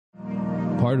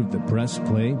part of the Press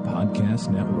Play Podcast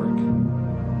Network.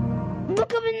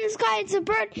 Look up in the sky. It's a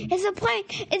bird. It's a plane.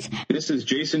 This is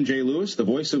Jason J. Lewis, the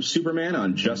voice of Superman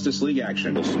on Justice League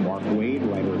Action. This is Mark Wade,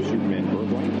 writer of Superman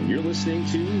Birthright. You're listening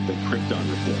to the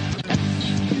Krypton Report.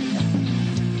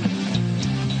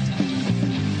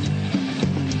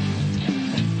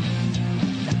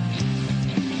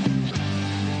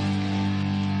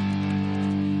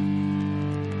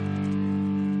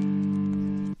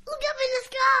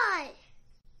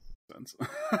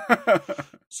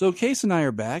 So Case and I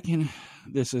are back, and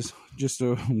this is just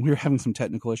we're having some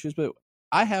technical issues, but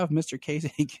I have Mr. Case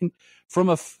Aiken from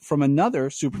another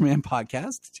Superman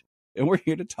podcast, and we're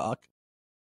here to talk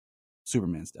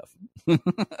Superman stuff.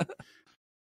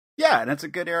 Yeah, and it's a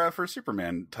good era for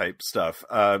Superman type stuff.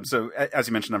 So as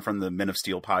you mentioned, I'm from the Men of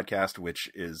Steel podcast, which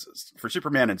is for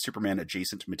Superman and Superman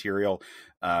adjacent material.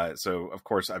 So of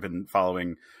course I've been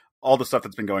following all the stuff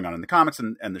that's been going on in the comics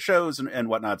and the shows and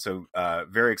whatnot. So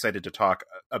very excited to talk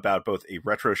about both a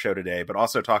retro show today, but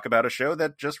also talk about a show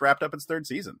that just wrapped up its third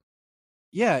season.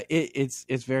 Yeah,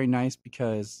 it's very nice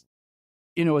because,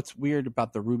 you know, what's weird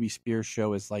about the Ruby Spears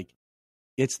show is like,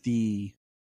 it's the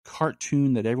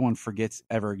cartoon that everyone forgets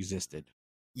ever existed.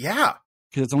 Yeah.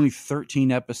 Because it's only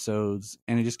 13 episodes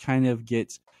and it just kind of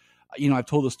gets, you know, I've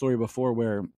told the story before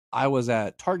where I was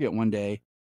at Target one day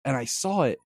and I saw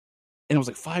it, and it was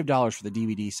like $5 for the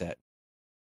DVD set.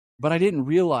 But I didn't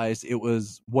realize it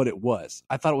was what it was.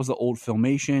 I thought it was the old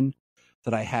Filmation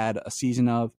that I had a season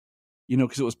of, you know,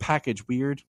 because it was packaged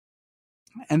weird.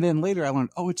 And then later I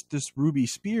learned, oh, it's this Ruby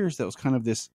Spears that was kind of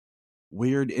this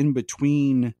weird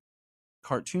in-between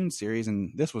cartoon series.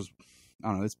 And this was, I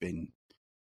don't know, it's been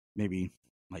maybe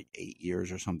like 8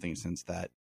 years or something since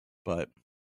that. But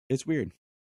it's weird.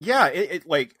 Yeah,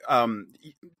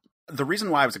 the reason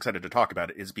why I was excited to talk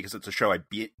about it is because it's a show I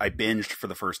binged for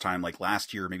the first time like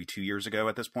last year, maybe 2 years ago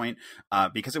at this point,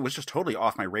 because it was just totally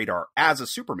off my radar as a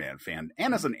Superman fan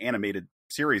and as an animated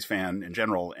series fan in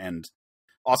general, and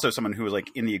also someone who was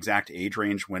like in the exact age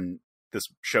range when this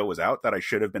show was out that I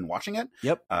should have been watching it.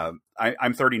 Yep.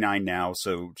 I'm 39 now,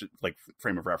 so like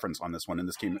frame of reference on this one. And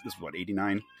this was what,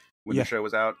 89 when the show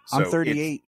was out. So I'm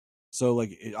 38, so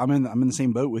like I'm in the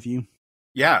same boat with you.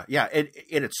 Yeah.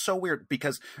 It's so weird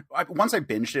because once I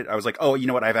binged it, I was like, oh, you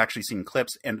know what? I've actually seen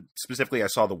clips, and specifically I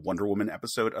saw the Wonder Woman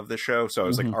episode of this show. So I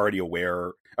was like already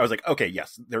aware. I was like, okay,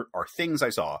 yes, there are things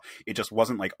I saw. It just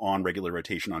wasn't like on regular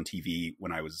rotation on TV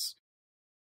when I was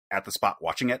at the spot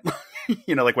watching it,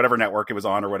 you know, like whatever network it was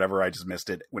on or whatever. I just missed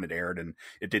it when it aired, and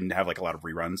it didn't have like a lot of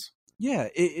reruns. Yeah.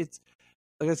 It's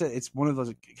like I said, it's one of those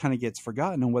that kind of gets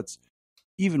forgotten. And what's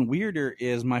even weirder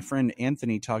is my friend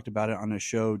Anthony talked about it on a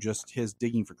show, just his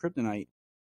digging for kryptonite.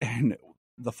 And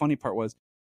the funny part was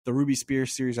the Ruby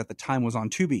Spears series at the time was on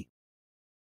Tubi.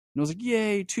 And I was like,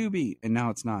 yay, Tubi. And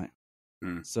now it's not.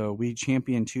 So we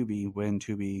champion Tubi when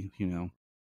Tubi, you know,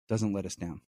 doesn't let us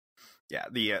down. Yeah,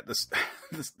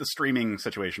 the streaming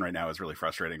situation right now is really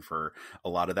frustrating for a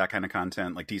lot of that kind of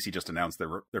content. Like DC just announced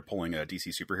they're pulling a DC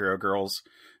Superhero Girls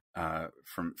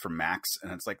from Max,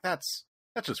 and it's like that's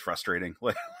just frustrating.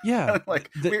 Like, yeah, like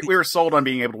we were sold on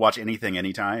being able to watch anything,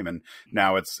 anytime, and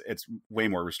now it's way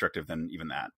more restrictive than even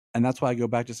that. And that's why I go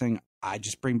back to saying I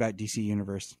just bring back DC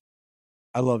Universe.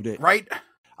 I loved it. Right?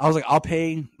 I was like, I'll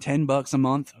pay $10 a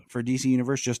month for DC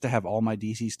Universe just to have all my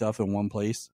DC stuff in one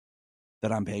place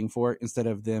that I'm paying for, instead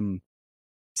of them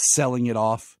selling it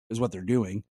off is what they're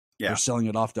doing. Yeah. They're selling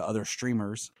it off to other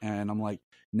streamers. And I'm like,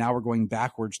 now we're going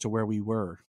backwards to where we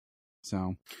were.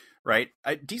 So, right.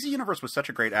 DC Universe was such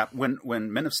a great app. When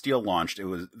Men of Steel launched, it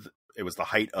was the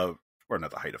height of, or not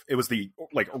the height of, it was the,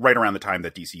 like right around the time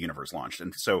that DC Universe launched.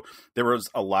 And so there was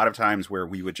a lot of times where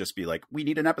we would just be like, we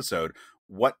need an episode.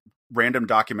 What random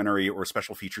documentary or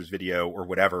special features video or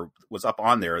whatever was up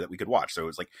on there that we could watch? So it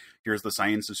was like, here's the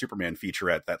Science of Superman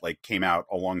featurette that like came out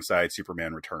alongside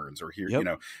Superman Returns, or here, you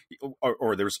know,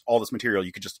 or there's all this material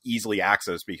you could just easily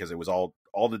access because it was all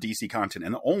the DC content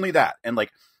and only that. And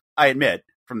like, I admit,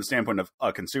 from the standpoint of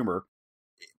a consumer,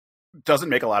 it doesn't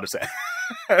make a lot of sense.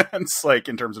 It's like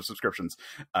in terms of subscriptions,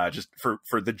 just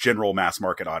for the general mass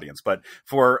market audience. But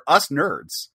for us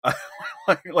nerds,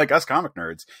 like us comic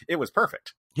nerds, it was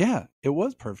perfect. Yeah, it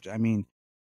was perfect. I mean,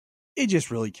 it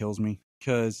just really kills me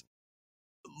because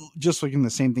just like in the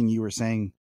same thing you were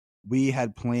saying, we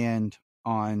had planned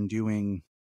on doing,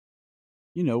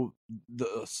 you know,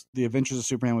 the Adventures of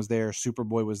Superman was there,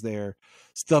 Superboy was there,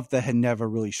 stuff that had never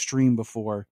really streamed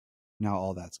before. Now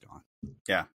all that's gone.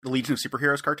 Yeah. The Legion of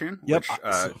Superheroes cartoon. Yep.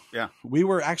 Which, yeah. We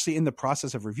were actually in the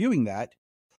process of reviewing that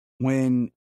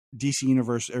when DC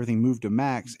Universe, everything moved to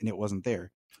Max and it wasn't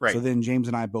there. Right. So then James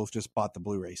and I both just bought the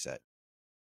Blu-ray set.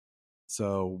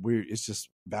 So it's just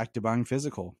back to buying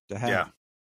physical to have. Yeah.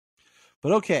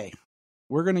 But okay,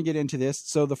 we're going to get into this.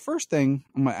 So the first thing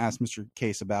I'm going to ask Mr.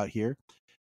 Case about here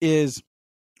is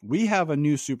we have a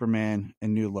new Superman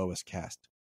and new Lois cast.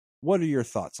 What are your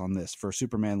thoughts on this for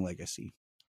Superman Legacy?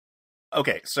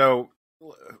 Okay, so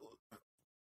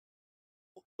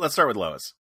let's start with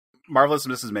Lois. Marvelous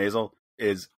Mrs. Maisel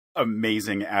is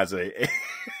amazing as a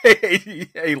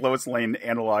Lois Lane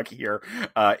analog here.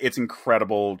 It's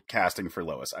incredible casting for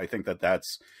Lois. I think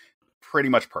that's pretty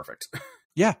much perfect.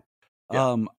 Yeah.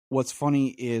 What's funny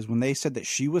is when they said that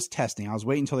she was testing, I was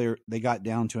waiting until they got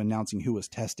down to announcing who was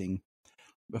testing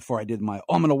before I did I'm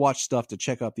going to watch stuff to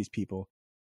check out these people.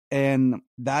 And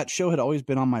that show had always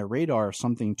been on my radar of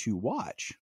something to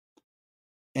watch.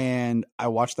 And I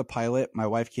watched the pilot. My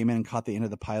wife came in and caught the end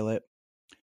of the pilot.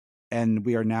 And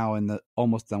we are now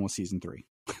almost done with season 3.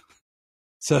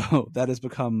 So that has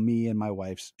become me and my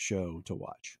wife's show to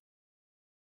watch.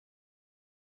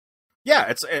 Yeah,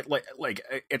 it's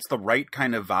the right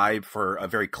kind of vibe for a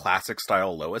very classic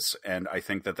style Lois, and I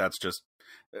think that's just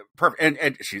perfect.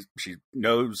 And she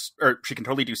knows, or she can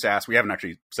totally do sass. We haven't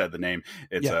actually said the name.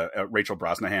 It's Rachel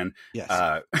Brosnahan.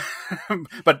 Yes.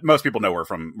 But most people know her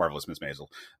from Marvelous Miss Maisel.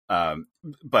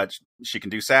 But she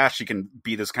can do sass. She can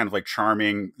be this kind of like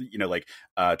charming,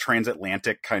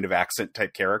 transatlantic kind of accent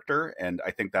type character, and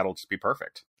I think that'll just be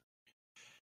perfect.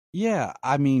 Yeah,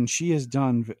 I mean, she has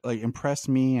done impressed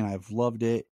me, and I've loved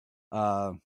it.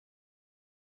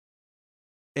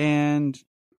 And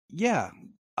yeah,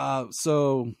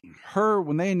 so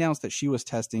when they announced that she was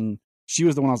testing, she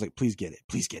was the one I was like, please get it,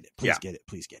 please get it, please get it,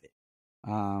 please get it.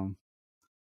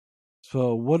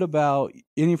 So what about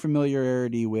any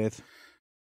familiarity with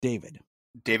David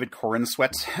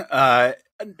Corenswet?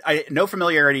 No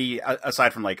familiarity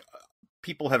aside from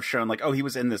people have shown he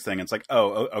was in this thing. It's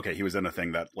okay, he was in a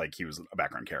thing that he was a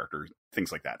background character,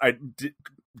 things like that. I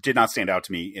did not stand out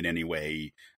to me in any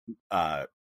way at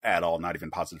all. Not even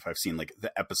positive. I've seen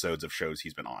the episodes of shows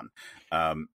he's been on.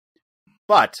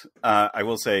 But I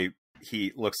will say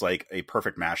he looks like a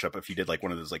perfect mashup if you did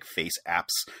one of those face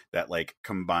apps that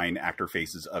combine actor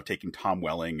faces of taking Tom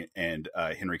Welling and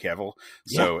Henry Cavill.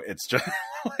 So it's just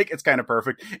it's kind of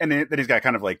perfect. And then he's got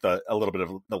kind of a little bit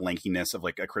of the lankiness of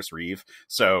a Chris Reeve.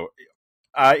 So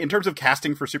in terms of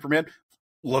casting for Superman,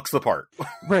 looks the part.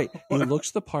 Right. He looks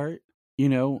the part.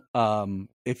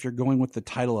 If you're going with the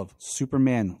title of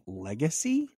Superman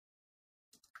Legacy,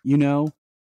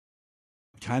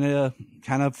 kind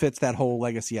of fits that whole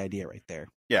legacy idea right there.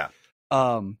 Yeah.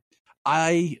 So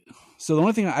the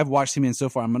only thing I've watched him in so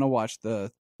far, I'm going to watch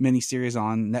the miniseries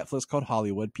on Netflix called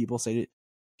Hollywood. People say that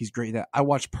he's great in that. I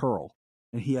watched Pearl,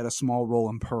 and he had a small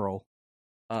role in Pearl.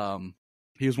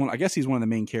 He was I guess he's one of the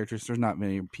main characters. There's not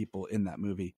many people in that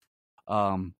movie.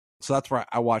 So that's where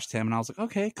I watched him, and I was like,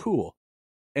 okay, cool.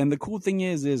 And the cool thing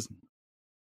is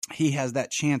he has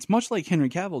that chance, much like Henry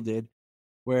Cavill did,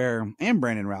 and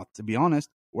Brandon Routh, to be honest,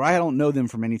 where I don't know them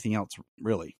from anything else,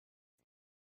 really.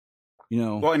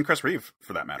 Well, and Chris Reeve,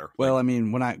 for that matter. Well, I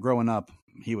mean, growing up,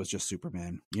 he was just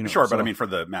Superman. Sure, but I mean, for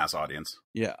the mass audience.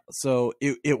 Yeah, so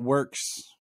it works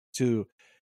to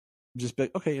just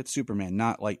be okay, it's Superman,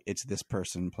 not it's this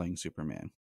person playing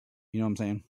Superman. You know what I'm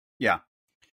saying? Yeah.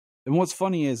 And what's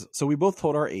funny is, so we both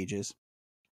told our ages,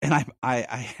 and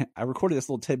I recorded this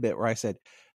little tidbit where I said,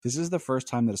 this is the first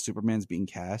time that a Superman's being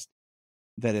cast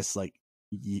that is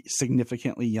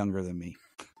significantly younger than me.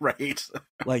 Right.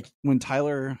 When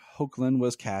Tyler Hoechlin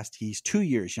was cast, he's 2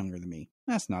 years younger than me.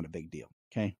 That's not a big deal.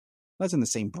 Okay. That's in the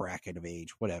same bracket of age,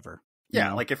 whatever.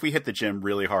 Yeah. If we hit the gym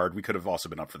really hard, we could have also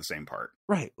been up for the same part.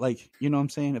 Right. You know what I'm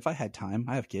saying? If I had time,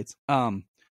 I have kids. And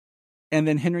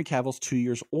then Henry Cavill's 2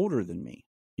 years older than me,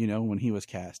 when he was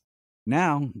cast.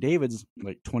 Now David's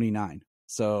 29.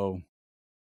 So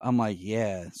I'm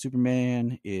yeah,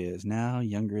 Superman is now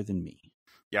younger than me.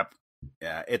 Yep.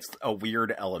 Yeah, it's a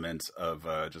weird element of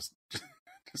just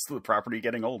the property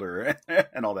getting older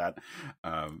and all that.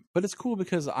 But it's cool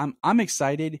because I'm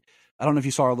excited. I don't know if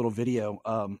you saw our little video.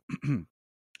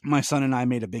 My son and I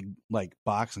made a big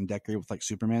box and decorated with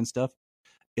Superman stuff.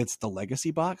 It's the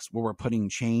legacy box where we're putting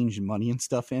change and money and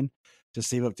stuff in to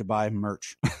save up to buy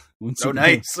merch. Oh,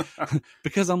 nice.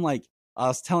 Because I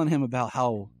was telling him about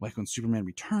how when Superman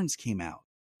Returns came out,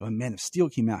 when Man of Steel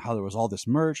came out, how there was all this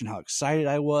merch and how excited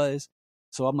I was.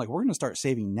 So I'm we're going to start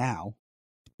saving now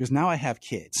because now I have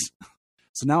kids.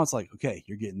 So now it's okay,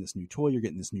 you're getting this new toy, you're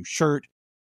getting this new shirt,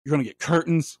 you're going to get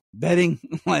curtains, bedding,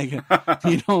 you know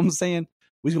what I'm saying?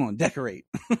 We're going to decorate.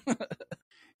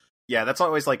 Yeah, that's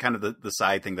always like kind of the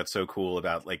side thing that's so cool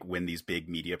about like when these big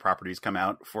media properties come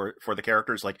out for the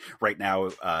characters. Like right now,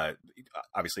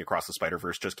 obviously Across the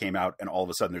Spider-Verse just came out, and all of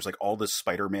a sudden there's like all this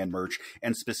Spider-Man merch,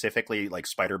 and specifically like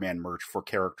Spider-Man merch for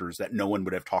characters that no one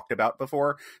would have talked about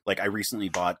before. Like I recently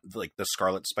bought like the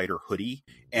Scarlet Spider hoodie,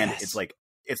 and Yes. it's like,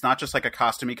 it's not just like a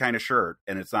costumey kind of shirt,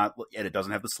 and it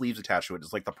doesn't have the sleeves attached to it.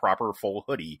 It's like the proper full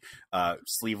hoodie,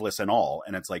 sleeveless and all.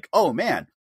 And it's like, oh man,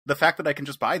 the fact that I can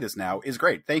just buy this now is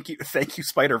great. Thank you,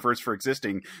 Spider-Verse, for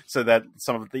existing, so that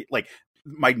some of the like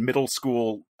my middle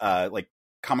school like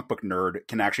comic book nerd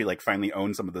can actually like finally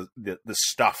own some of the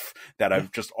stuff that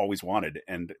I've just always wanted.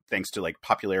 And thanks to like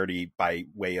popularity by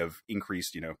way of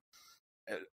increased,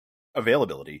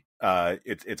 availability,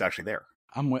 it's actually there.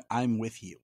 I'm with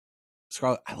you.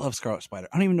 Scarlet, I love Scarlet Spider.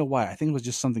 I don't even know why. I think it was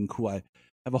just something cool. I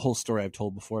have a whole story I've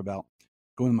told before about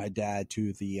going with my dad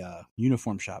to the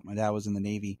uniform shop. My dad was in the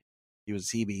Navy. He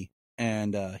was a CB,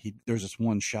 and there's this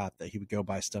one shop that he would go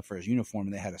buy stuff for his uniform,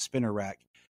 and they had a spinner rack.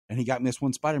 And he got me this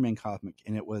one Spider-Man comic,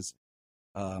 and it was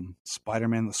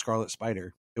Spider-Man the Scarlet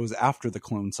Spider. It was after the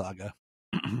Clone Saga,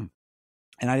 and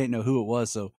I didn't know who it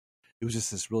was, so it was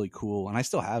just this really cool, and I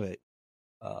still have it,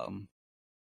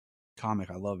 comic.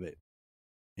 I love it.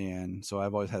 And so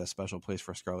I've always had a special place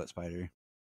for Scarlet Spider.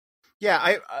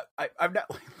 Yeah, I've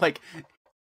not like,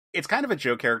 it's kind of a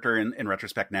joke character in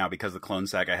retrospect now because the Clone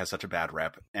Saga has such a bad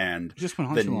rep, and Just went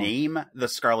on the too long. name the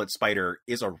Scarlet Spider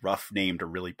is a rough name to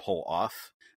really pull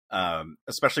off.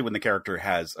 Especially when the character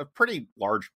has a pretty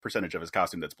large percentage of his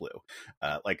costume that's blue.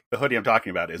 Like the hoodie I'm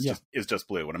talking about is just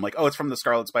blue. And I'm like, oh, it's from the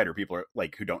Scarlet Spider. People are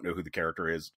like, who don't know who the character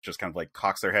is, just kind of like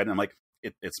cocks their head, and I'm like,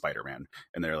 it's Spider-Man,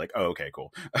 and they're like, oh, okay,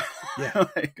 cool. Yeah,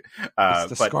 like, it's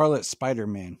the Scarlet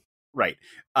Spider-Man. Right.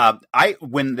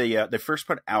 When they first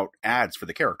put out ads for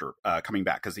the character coming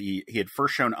back, because he had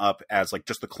first shown up as like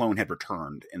just the clone had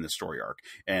returned in the story arc,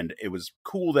 and it was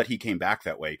cool that he came back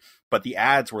that way. But the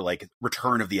ads were like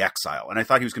Return of the Exile, and I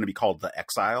thought he was going to be called the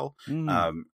Exile. And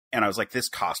I was like, this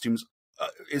costume's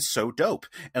is so dope,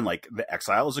 and like the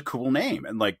Exile is a cool name,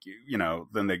 and like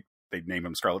then they name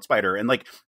him Scarlet Spider, and like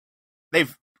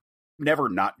they've never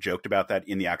not joked about that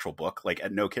in the actual book. Like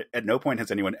at no point has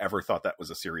anyone ever thought that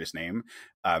was a serious name.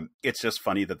 It's just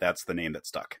funny that that's the name that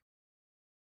stuck.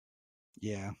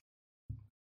 Yeah.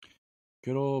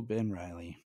 Good old Ben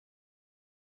Reilly.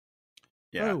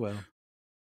 Yeah. Oh, well.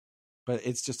 But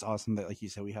it's just awesome that, like you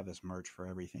said, we have this merch for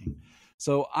everything.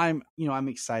 So I'm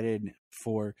excited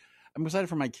for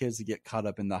my kids to get caught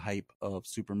up in the hype of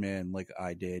Superman like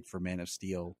I did for Man of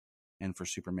Steel and for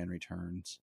Superman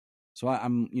Returns. So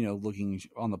I'm, looking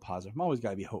on the positive. I'm always got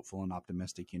to be hopeful and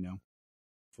optimistic,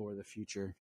 for the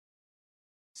future.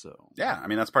 So yeah, I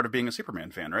mean, that's part of being a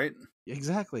Superman fan, right?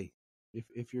 Exactly.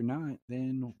 If you're not,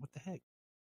 then what the heck?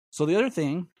 So the other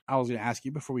thing I was going to ask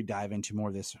you before we dive into more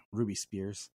of this Ruby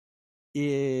Spears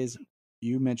is,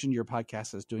 you mentioned your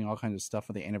podcast is doing all kinds of stuff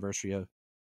for the anniversary of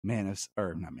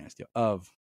of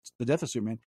the death of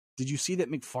Superman. Did you see that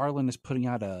McFarlane is putting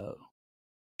out a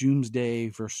Doomsday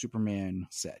versus Superman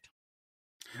set?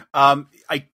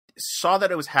 I saw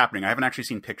that it was happening. I haven't actually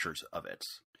seen pictures of it.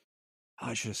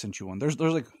 I should have sent you one. There's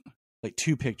like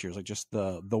two pictures, like just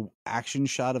the action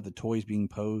shot of the toys being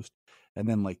posed, and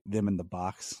then like them in the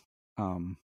box.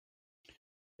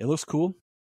 It looks cool.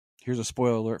 Here's a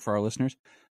spoiler alert for our listeners.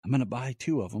 I'm gonna buy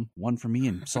 2 of them, one for me,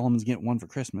 and Solomon's getting one for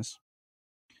Christmas.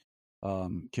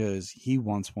 Because he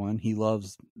wants one. He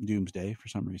loves Doomsday for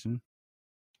some reason.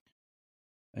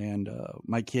 And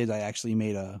my kids, I actually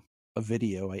made a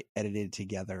video. I edited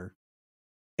together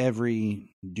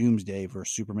every Doomsday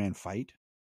versus Superman fight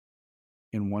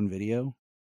in one video.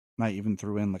 And I even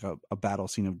threw in like a battle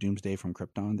scene of Doomsday from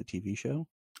Krypton, the TV show.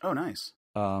 Oh, nice.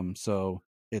 So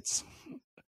it's,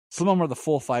 some of them are the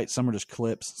full fight, some are just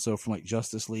clips. So from like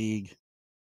Justice League,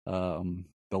 the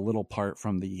little part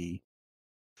from the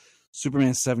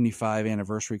Superman 75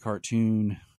 anniversary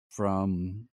cartoon,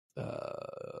 from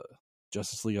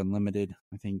Justice League Unlimited,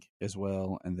 I think, as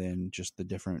well, and then just the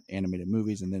different animated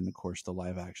movies, and then of course the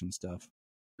live action stuff.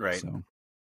 Right. So,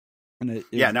 and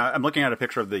now I'm looking at a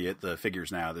picture of the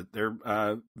figures now. That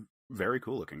they're very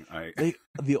cool looking.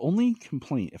 The only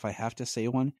complaint, if I have to say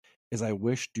one, is I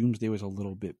wish Doomsday was a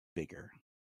little bit bigger.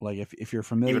 Like if you're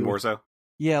familiar, even more so.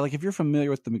 Yeah, like if you're familiar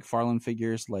with the McFarlane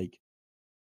figures, like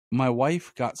my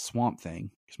wife got Swamp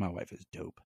Thing because my wife is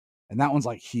dope, and that one's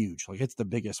like huge, like it's the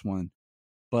biggest one.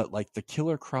 But like the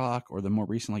Killer Croc or the more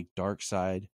recent like Dark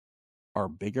Side are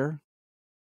bigger,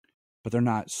 but they're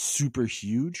not super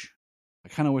huge. I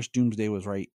kind of wish Doomsday was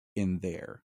right in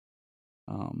there,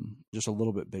 just a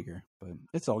little bit bigger, but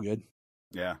it's all good.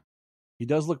 Yeah, he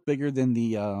does look bigger than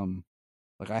the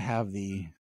like I have the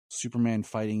Superman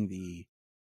fighting the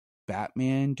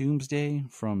Batman Doomsday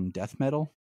from Death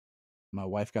Metal. My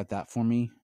wife got that for me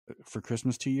for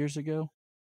Christmas 2 years ago.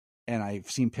 And I've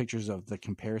seen pictures of the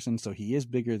comparison. So he is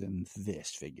bigger than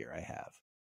this figure I have.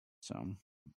 So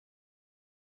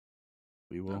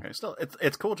we will. Okay, still,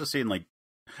 it's cool just seeing, like,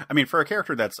 I mean, for a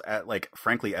character that's like,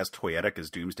 frankly, as toyetic as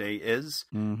Doomsday is,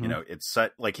 Mm-hmm. you know, it's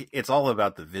like, it's all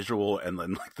about the visual, and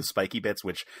then like the spiky bits,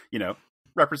 which, you know,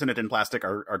 represented in plastic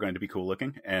are going to be cool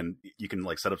looking, and you can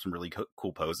like set up some really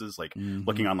cool poses. Like Mm-hmm.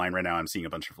 looking online right now, I'm seeing a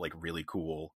bunch of like really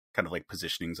cool kind of like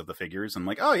positionings of the figures. I'm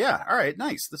like, oh yeah, all right,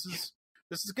 nice. This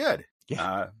is good.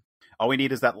 Yeah. All we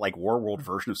need is that like War World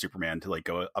version of Superman to like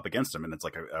go up against him, and it's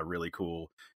like a really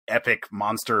cool epic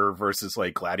monster versus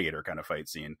like gladiator kind of fight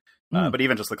scene. But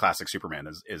even just the classic Superman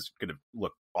is going to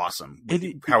look awesome,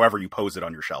 however you pose it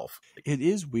on your shelf. It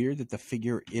is weird that the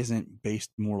figure isn't based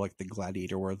more like the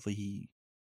gladiator, where he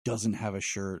doesn't have a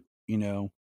shirt, you know,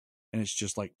 and it's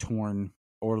just like torn,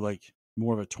 or like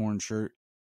more of a torn shirt,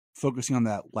 focusing on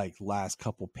that like last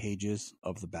couple pages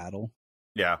of the battle.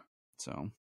 Yeah.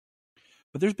 So,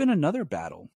 but there's been another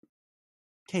battle.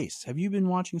 Case, have you been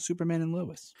watching Superman and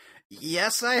Lois?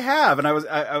 Yes, I have, and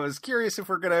I was curious if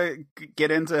we're gonna get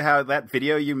into how that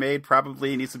video you made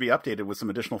probably needs to be updated with some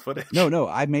additional footage. No,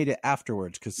 I made it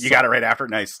afterwards because you got it right after.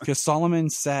 Nice, because Solomon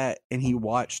sat and he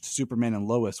watched Superman and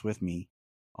Lois with me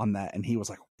on that, and he was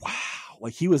like, "Wow!"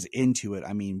 Like he was into it.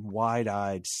 I mean,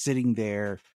 wide-eyed, sitting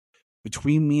there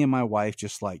between me and my wife,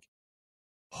 just like,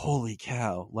 "Holy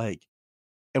cow!" Like,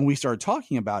 and we started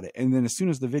talking about it, and then as soon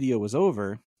as the video was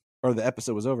over, or the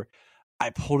episode was over,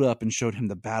 I pulled up and showed him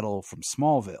the battle from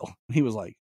Smallville. He was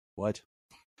like, "What?"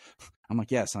 I'm like,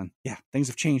 "Yeah, son. Yeah, things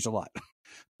have changed a lot."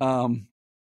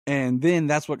 And then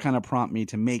that's what kind of prompted me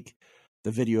to make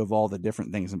the video of all the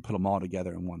different things and put them all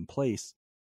together in one place.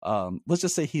 Let's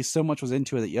just say he so much was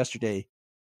into it that yesterday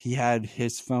he had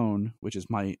his phone, which is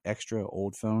my extra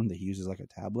old phone that he uses like a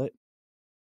tablet,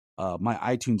 my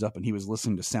iTunes up, and he was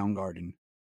listening to Soundgarden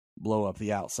blow up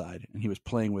the outside, and he was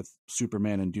playing with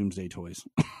Superman and Doomsday toys.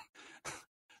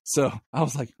 So I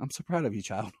was like, I'm so proud of you,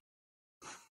 child.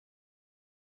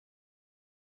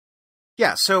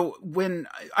 Yeah, so when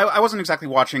I wasn't exactly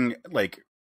watching, like,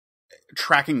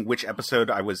 tracking which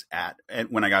episode I was at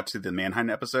when I got to the Mannheim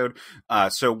episode.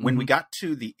 So when we got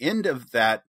to the end of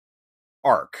that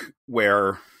arc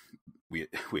where we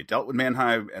had dealt with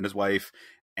Mannheim and his wife,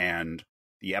 and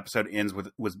the episode ends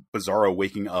with Bizarro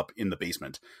waking up in the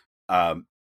basement.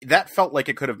 That felt like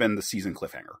it could have been the season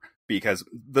cliffhanger, because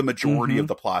the majority of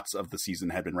the plots of the season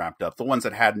had been wrapped up. The ones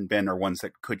that hadn't been are ones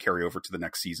that could carry over to the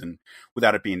next season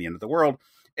without it being the end of the world.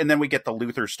 And then we get the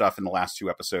Luthor stuff in the last two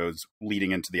episodes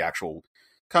leading into the actual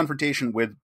confrontation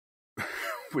with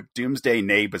Doomsday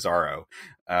Nee Bizarro,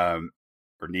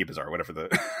 or Nee Bizarro, whatever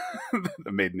the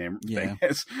the maiden name thing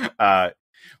is,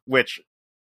 which,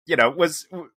 you know, was...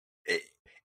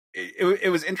 It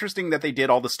was interesting that they did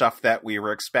all the stuff that we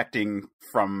were expecting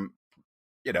from,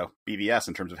 you know, BVS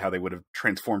in terms of how they would have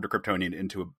transformed a Kryptonian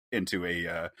into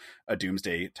a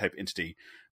Doomsday type entity,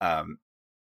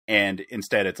 and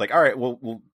instead it's like, all right,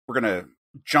 we're gonna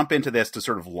jump into this to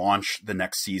sort of launch the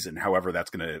next season, however that's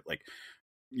gonna, like,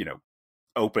 you know,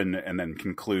 open and then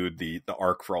conclude the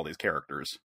arc for all these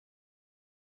characters.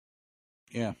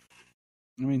 Yeah,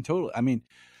 I mean, totally. I mean,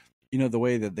 you know, the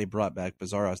way that they brought back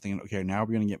Bizarro, I was thinking, okay, now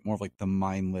we're going to get more of like the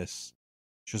mindless,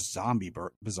 just zombie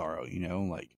Bizarro, you know,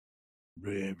 like,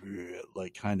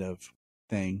 like kind of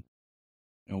thing.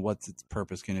 And what's its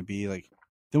purpose going to be? Like,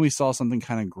 then we saw something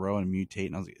kind of grow and mutate,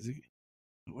 and I was like,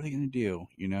 what are you going to do?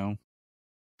 You know?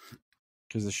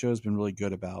 Because the show's been really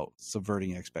good about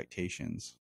subverting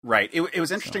expectations. Right. It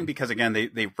was interesting because, again,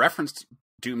 they referenced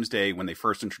Doomsday when they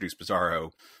first introduced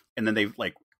Bizarro, and then they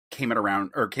like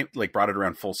brought it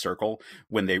around full circle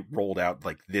when they rolled out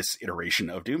like this iteration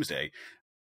of Doomsday,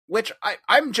 which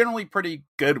I'm generally pretty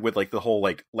good with, like the whole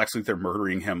like Lex Luthor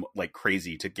murdering him like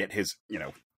crazy to get his, you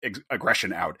know,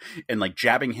 aggression out, and like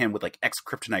jabbing him with like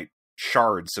kryptonite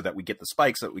shards so that we get the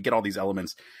spikes, so that we get all these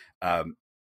elements.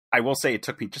 I will say it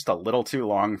took me just a little too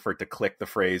long for it to click the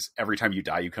phrase, every time you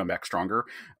die, you come back stronger.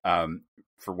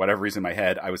 For whatever reason in my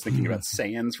head, I was thinking about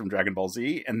Saiyans from Dragon Ball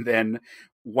Z. And then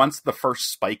once the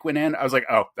first spike went in, I was like,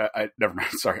 oh, never mind.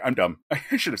 Sorry, I'm dumb.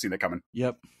 I should have seen that coming.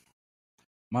 Yep.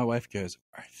 My wife goes,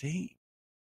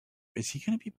 is he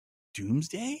going to be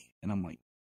Doomsday? And I'm like,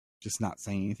 just not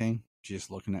saying anything. She's just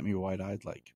looking at me wide-eyed,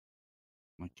 like,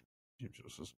 let's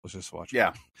just watch it.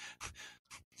 Yeah.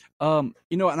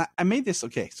 You know, and I made this,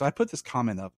 okay, so I put this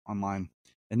comment up online,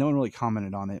 and no one really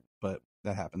commented on it, but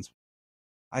that happens.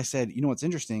 I said, you know, what's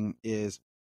interesting is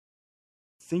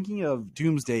thinking of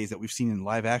Doomsdays that we've seen in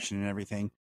live action and everything,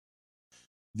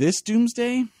 This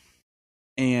Doomsday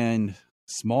and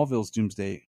Smallville's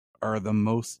Doomsday are the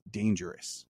most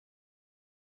dangerous.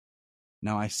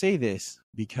 Now, I say this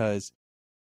because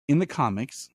in the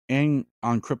comics and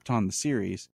on Krypton, the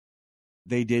series,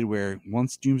 they did where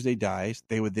once Doomsday dies,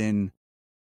 they would then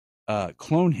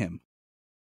clone him,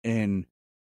 and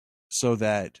so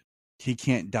that he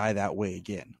can't die that way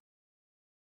again.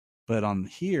 But on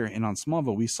here and on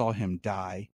Smallville, we saw him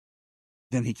die.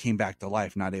 Then he came back to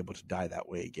life, not able to die that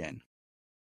way again.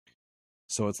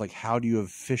 So it's like, how do you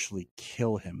officially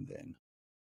kill him then?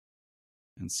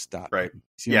 And stop him?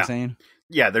 See what I'm saying?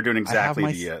 Yeah, they're doing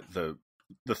exactly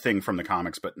the thing from the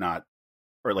comics, but not,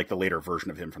 or like the later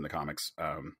version of him from the comics.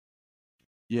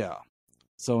 Yeah.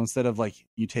 So instead of like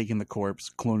you taking the corpse,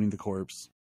 cloning the corpse,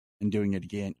 and doing it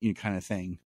again, kind of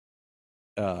thing,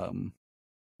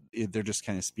 they're just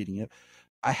kind of speeding it.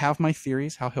 I have my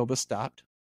theories how Hilba stopped.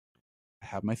 I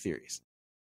have my theories,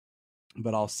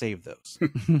 but I'll save those.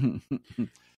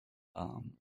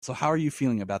 So how are you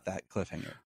feeling about that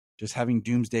cliffhanger? Just having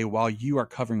Doomsday while you are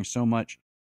covering so much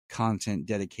content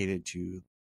dedicated to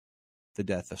the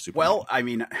death of Superman. Well, I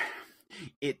mean,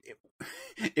 if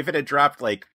it had dropped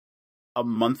like a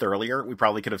month earlier, we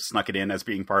probably could have snuck it in as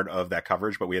being part of that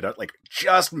coverage, but we had like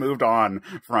just moved on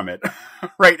from it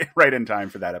right in time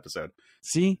for that episode.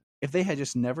 See, if they had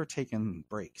just never taken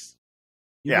breaks,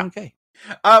 you'd be okay.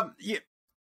 Yeah,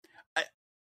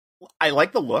 I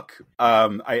like the look.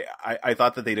 I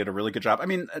thought that they did a really good job. I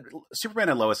mean, Superman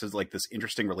and Lois is like this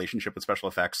interesting relationship with special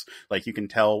effects. Like you can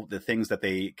tell the things that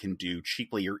they can do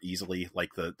cheaply or easily. Like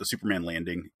the Superman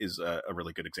landing is a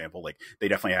really good example. Like they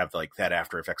definitely have like that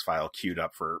After Effects file queued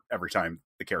up for every time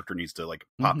the character needs to like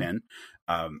pop in.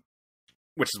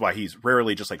 Which is why he's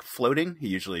rarely just like floating. He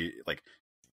usually like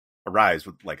arrives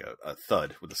with like a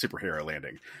thud with a superhero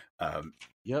landing.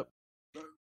 Yep.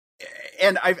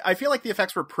 And I feel like the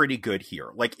effects were pretty good here.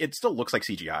 Like it still looks like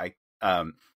CGI,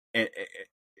 and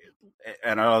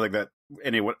I don't think that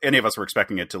any of us were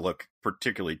expecting it to look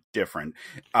particularly different.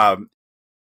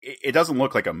 It doesn't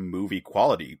look like a movie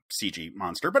quality CG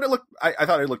monster, but I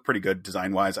thought it looked pretty good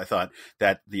design wise. I thought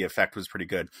that the effect was pretty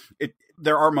good.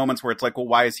 There are moments where it's like, well,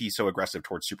 why is he so aggressive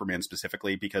towards Superman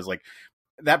specifically? Because like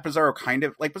that Bizarro kind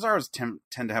of like Bizarros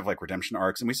tend to have like redemption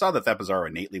arcs, and we saw that Bizarro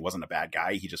innately wasn't a bad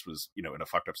guy. He just was, in a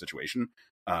fucked up situation.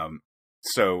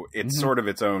 So it's sort of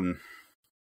its own.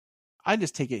 I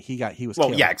just take it he was well,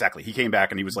 killed. Yeah, exactly. He came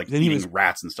back and he was like eating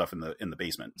rats and stuff in the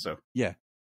basement. So yeah,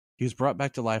 he was brought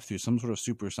back to life through some sort of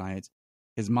super science.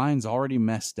 His mind's already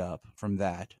messed up from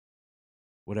that,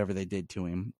 whatever they did to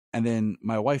him. And then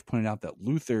my wife pointed out that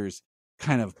Luthor's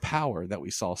kind of power that we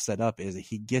saw set up is that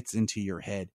he gets into your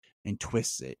head and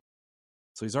twists it.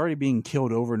 So he's already being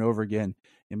killed over and over again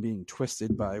and being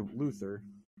twisted by Luthor.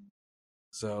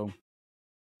 So,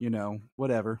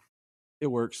 whatever. It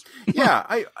works. Yeah,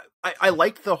 I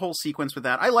liked the whole sequence with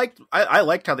that. I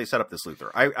liked how they set up this Luthor.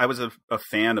 I was a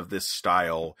fan of this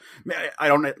style. I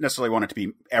don't necessarily want it to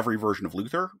be every version of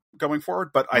Luthor going forward,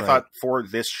 but I thought for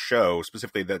this show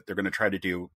specifically that they're going to try to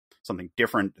do something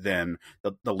different than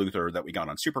the Luthor that we got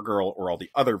on Supergirl or all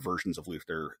the other versions of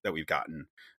Luthor that we've gotten.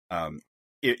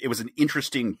 It was an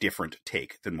interesting, different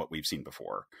take than what we've seen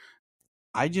before.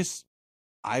 I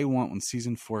want, when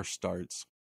season 4 starts,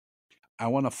 I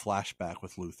want a flashback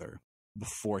with Luthor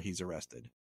before he's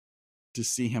arrested to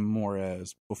see him more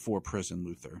as before prison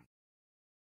Luthor.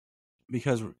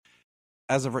 Because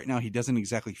as of right now, he doesn't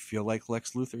exactly feel like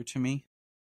Lex Luthor to me.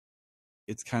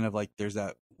 It's kind of like there's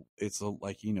that, it's a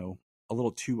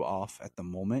little too off at the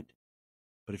moment.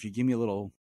 But if you give me a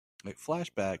little like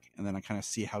flashback and then I kind of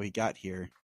see how he got here,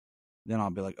 then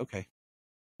I'll be like, okay,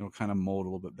 it'll kind of mold a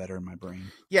little bit better in my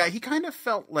brain. Yeah, he kind of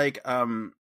felt like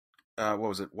what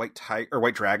was it, White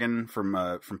Dragon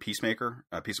from Peacemaker,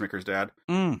 Peacemaker's dad.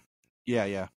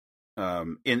 Yeah.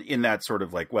 In that sort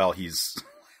of like, well, he's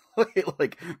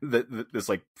like this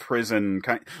like prison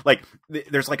kind, like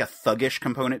there's like a thuggish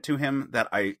component to him that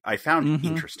I found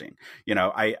interesting.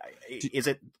 Is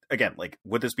it again like,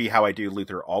 would this be how I do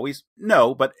Luthor always?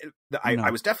 No, but I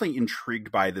was definitely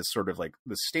intrigued by this sort of like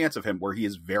the stance of him where he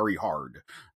is very hard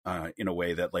in a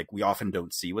way that like we often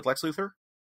don't see with Lex Luthor.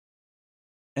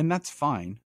 And that's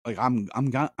fine. Like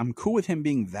I'm cool with him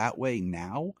being that way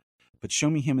now, but show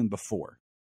me him in before,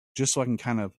 just so I can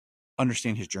kind of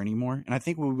understand his journey more. And I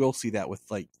think we will see that with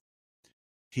like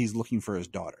he's looking for his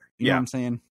daughter. You know what I'm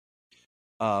saying?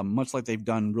 Much like they've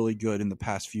done really good in the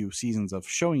past few seasons of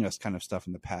showing us kind of stuff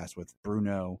in the past with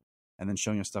Bruno, and then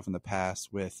showing us stuff in the past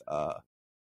with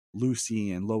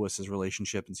Lucy and Lois's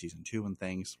relationship in season 2 and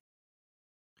things.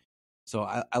 So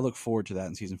I look forward to that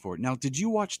in season 4. Now, did you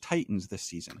watch Titans this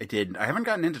season? I did. I haven't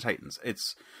gotten into Titans.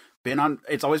 It's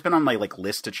always been on my like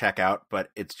list to check out, but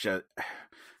it's just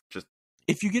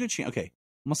if you get a chance, okay,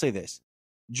 I'm gonna say this: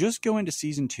 just go into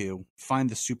season 2, find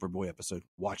the Superboy episode,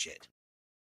 watch it,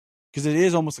 because it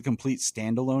is almost a complete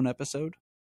standalone episode.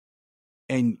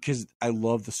 And because I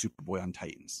love the Superboy on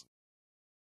Titans,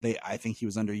 I think he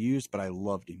was underused, but I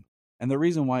loved him. And the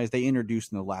reason why is they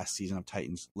introduced in the last season of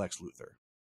Titans Lex Luthor,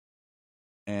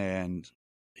 and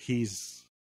he's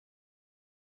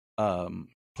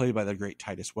played by the great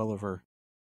Titus Welliver.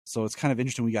 So it's kind of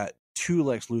interesting. We got 2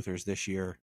 Lex Luthors this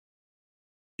year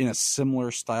in a similar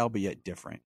style, but yet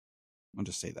different. I'll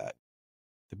just say that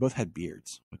they both had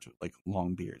beards, which like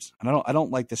long beards, and I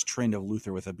don't like this trend of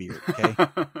Luthor with a beard. Okay,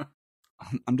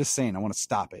 I'm just saying I want to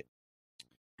stop it.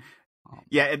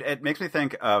 Yeah, it makes me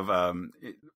think of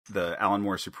the Alan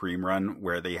Moore Supreme run,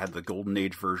 where they had the Golden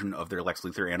Age version of their Lex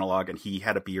Luthor analog, and he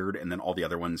had a beard, and then all the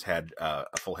other ones had a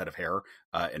full head of hair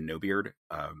and no beard.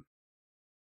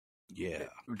 Yeah,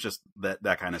 just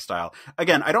that kind of style.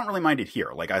 Again, I don't really mind it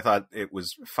here. Like, I thought it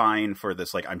was fine for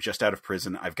this. Like, I'm just out of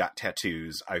prison. I've got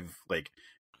tattoos. I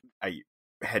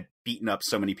had beaten up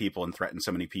so many people and threatened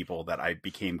so many people that I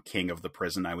became king of the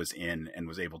prison I was in and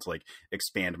was able to like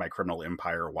expand my criminal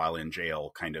empire while in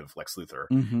jail, kind of Lex Luthor.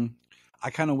 Mm-hmm.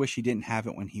 I kind of wish he didn't have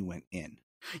it when he went in.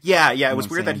 Yeah. It was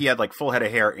weird that he had like full head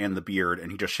of hair and the beard,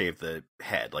 and he just shaved the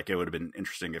head. Like, it would have been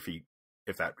interesting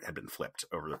if that had been flipped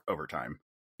over time.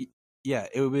 Yeah,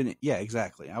 it would have been. Yeah,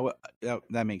 exactly.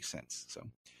 That makes sense. So,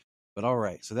 but all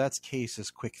right. So that's Case's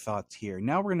quick thoughts here.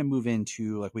 Now we're going to move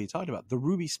into, like we talked about, the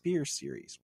Ruby Spears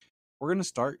series. We're going to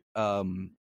start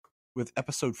with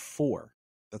episode 4.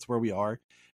 That's where we are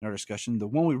in our discussion. The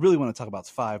one we really want to talk about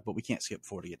is 5, but we can't skip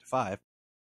 4 to get to 5.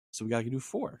 So we got to do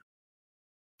 4.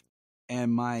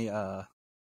 And my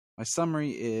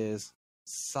summary is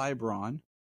Cybron,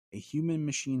 a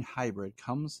human-machine hybrid,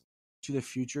 comes to the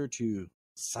future to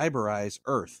cyberize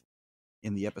Earth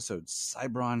in the episode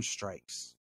Cybron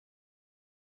Strikes.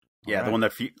 Yeah, right. The one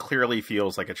that clearly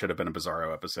feels like it should have been a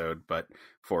Bizarro episode, but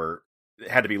it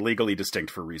had to be legally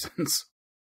distinct for reasons.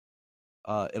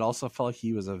 It also felt like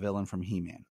he was a villain from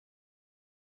He-Man.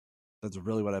 That's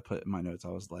really what I put in my notes. I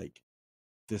was like,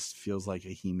 this feels like a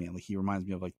He-Man. Like, he reminds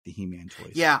me of like the He-Man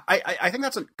toys. Yeah, I think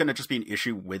that's going to just be an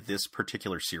issue with this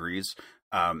particular series.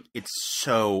 It's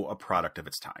so a product of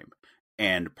its time.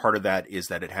 And part of that is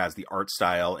that it has the art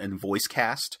style and voice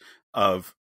cast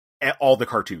of all the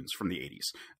cartoons from the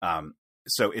 80s.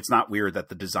 So it's not weird that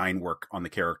the design work on the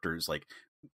characters, like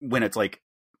when it's like,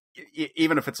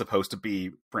 even if it's supposed to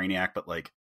be Brainiac, but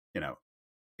like,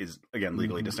 is again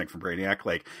legally distinct from Brainiac,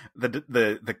 like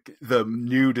the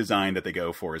new design that they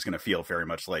go for is going to feel very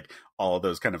much like all of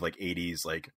those kind of like 80s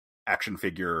like action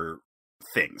figure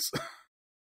things.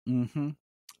 Mm-hmm.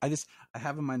 I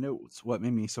have in my notes, what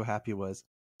made me so happy was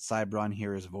Cybron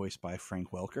here is voiced by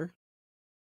Frank Welker.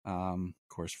 Of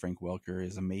course, Frank Welker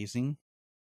is amazing.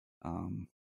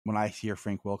 When I hear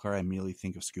Frank Welker, I immediately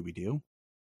think of Scooby-Doo,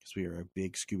 because we are a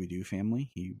big Scooby-Doo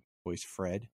family. He voiced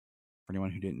Fred, for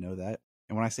anyone who didn't know that.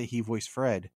 And when I say he voiced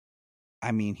Fred,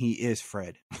 I mean he is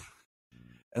Fred.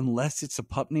 Unless it's a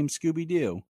pup named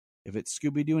Scooby-Doo. If it's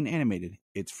Scooby-Doo and animated,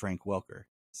 it's Frank Welker,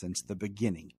 since the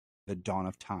beginning, the dawn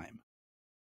of time.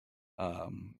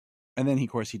 And then, of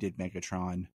course, he did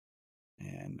Megatron,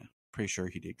 and pretty sure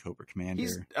he did Cobra Commander.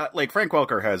 He's, like, Frank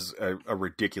Welker has a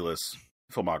ridiculous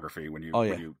filmography when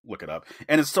you look it up,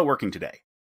 and it's still working today.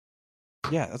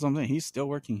 Yeah, that's what I'm saying. He's still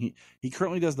working. He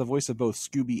currently does the voice of both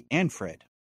Scooby and Fred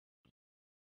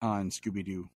on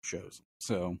Scooby-Doo shows.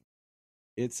 So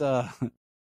it's the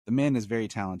man is very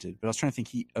talented. But I was trying to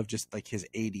think of just like his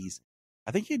 80s.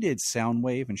 I think he did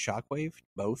Soundwave and Shockwave,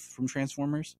 both from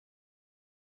Transformers.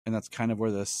 And that's kind of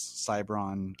where this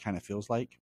Cybron kind of feels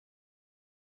like.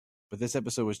 But this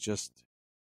episode was just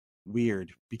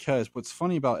weird, because what's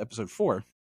funny about episode 4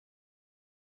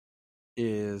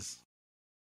 is,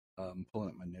 pulling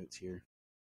up my notes here.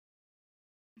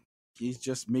 He's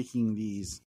just making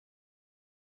these,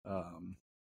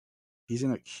 he's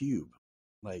in a cube,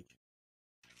 like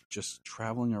just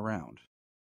traveling around.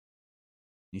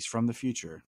 He's from the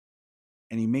future,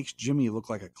 and he makes Jimmy look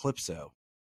like a Calypso.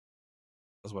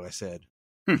 That's what I said.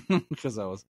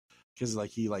 because like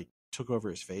he like took over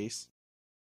his face.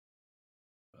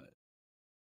 But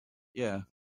yeah.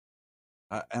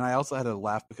 And I also had to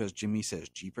laugh because Jimmy says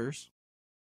Jeepers.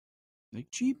 Like,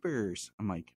 Jeepers. I'm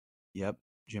like, yep,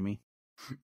 Jimmy.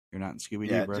 You're not in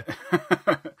Scooby-Doo, bro.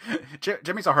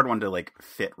 Jimmy's a hard one to like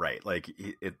fit right. Like,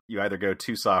 you either go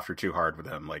too soft or too hard with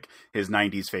him. Like, his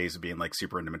 90s phase of being like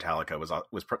super into Metallica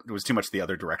was too much the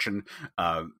other direction.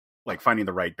 like finding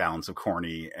the right balance of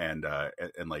corny and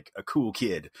like a cool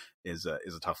kid is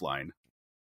a tough line.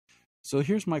 So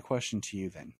here's my question to you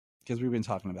then, because we've been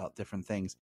talking about different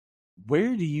things.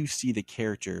 Where do you see the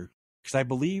character? Because I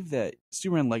believe that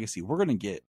Superman Legacy, we're going to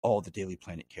get all the Daily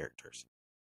Planet characters.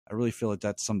 I really feel like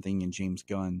that's something in James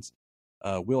Gunn's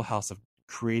wheelhouse of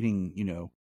creating,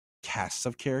 casts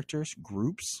of characters,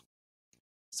 groups.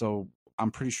 So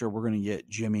I'm pretty sure we're going to get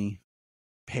Jimmy,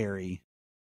 Perry,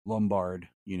 Lombard,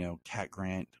 Cat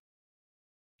Grant.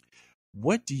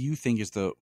 What do you think is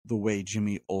the way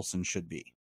Jimmy Olsen should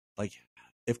be? Like,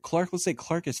 if Clark, let's say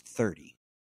Clark is 30,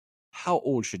 how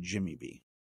old should Jimmy be?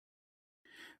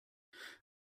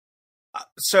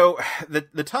 So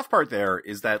the tough part there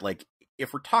is that, like,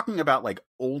 if we're talking about like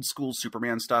old school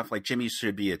Superman stuff, like Jimmy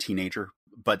should be a teenager,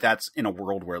 but that's in a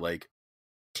world where like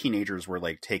teenagers were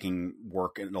like taking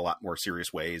work in a lot more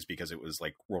serious ways because it was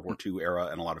like World War II era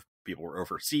and a lot of people were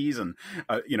overseas, and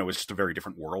it was just a very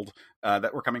different world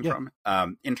that we're coming from.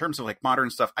 In terms of like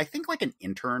modern stuff, I think like an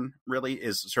intern really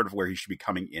is sort of where he should be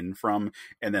coming in from,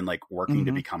 and then like working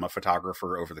to become a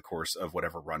photographer over the course of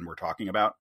whatever run we're talking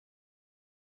about.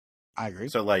 I agree.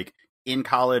 So like in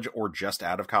college or just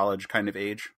out of college kind of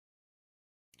age.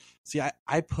 See,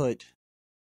 I put,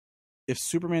 if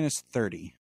Superman is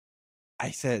 30,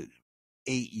 I said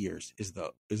 8 years is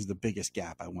the biggest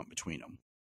gap I want between them.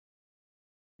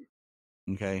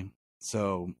 Okay.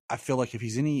 So I feel like if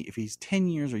he's 10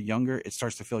 years or younger, it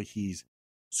starts to feel like he's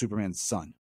Superman's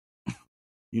son.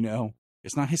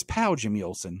 It's not his pal, Jimmy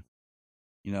Olsen.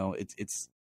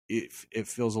 It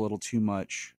feels a little too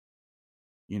much.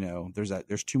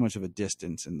 There's too much of a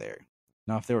distance in there.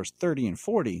 Now, if there was 30 and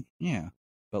 40, yeah,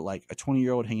 but like a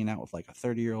 20-year-old hanging out with like a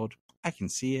 30-year-old, I can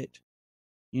see it,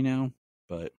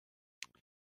 but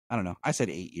I don't know. I said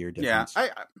 8-year difference. Yeah,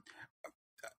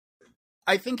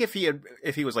 I think if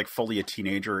he was like fully a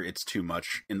teenager, it's too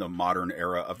much in the modern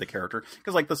era of the character,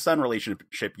 because like the son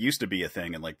relationship used to be a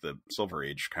thing in like the Silver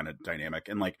Age kind of dynamic,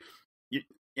 and like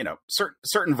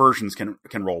certain versions can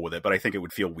roll with it, but I think it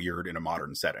would feel weird in a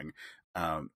modern setting.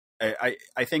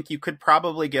 I think you could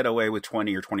probably get away with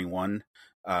 20 or 21,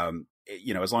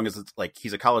 as long as it's like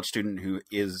he's a college student who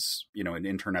is, an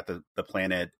intern at the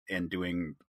planet and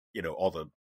doing, all the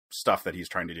stuff that he's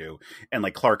trying to do. And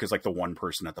like Clark is like the one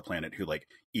person at the planet who like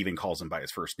even calls him by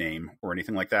his first name or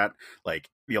anything like that. Like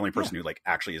the only person who like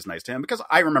actually is nice to him, because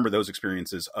I remember those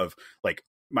experiences of like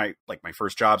my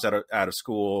first jobs out of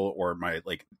school, or my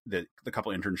like the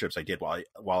couple internships I did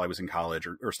while I was in college,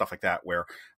 or stuff like that, where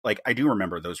like I do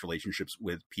remember those relationships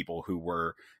with people who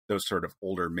were those sort of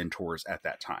older mentors at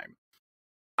that time.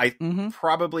 I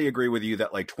probably agree with you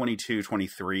that like 22,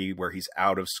 23, where he's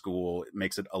out of school, it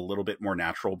makes it a little bit more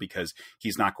natural because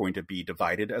he's not going to be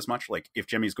divided as much. Like if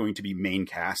Jimmy's going to be main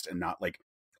cast and not like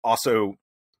also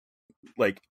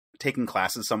like taking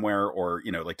classes somewhere, or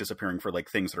like disappearing for like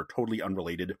things that are totally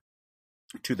unrelated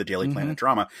to the Daily Planet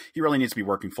drama, he really needs to be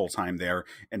working full time there,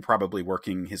 and probably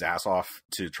working his ass off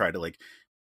to try to like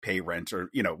pay rent,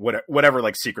 or whatever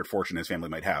like secret fortune his family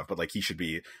might have. But like he should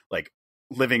be like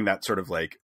living that sort of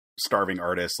like starving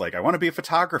artist, like I want to be a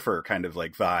photographer kind of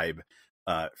like vibe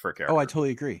for a character. Oh, I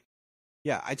totally agree.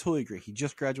 Yeah, I totally agree. He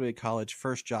just graduated college,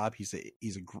 first job. He's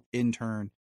a intern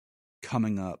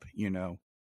coming up.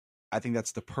 I think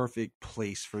that's the perfect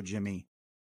place for Jimmy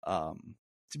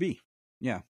to be.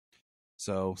 Yeah.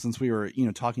 So since we were,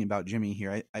 talking about Jimmy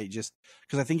here, I just,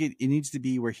 because I think it needs to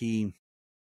be where he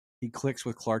clicks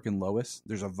with Clark and Lois.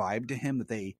 There's a vibe to him that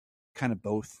they kind of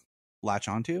both latch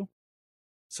onto,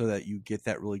 so that you get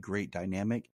that really great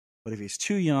dynamic. But if he's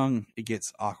too young, it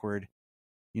gets awkward.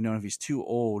 If he's too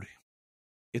old,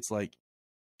 it's like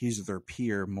he's their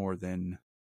peer more than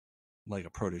like a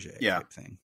protege type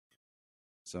thing.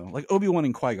 So like Obi-Wan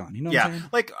and Qui-Gon, what I'm saying?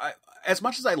 Like as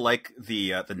much as I like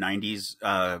the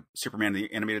 90s Superman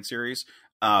the animated series,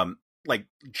 like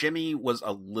Jimmy was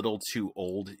a little too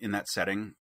old in that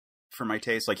setting for my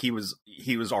taste. Like he was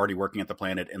already working at the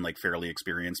planet and like fairly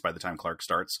experienced by the time Clark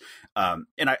starts. And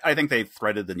I think they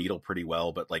threaded the needle pretty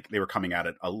well, but like they were coming at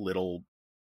it a little.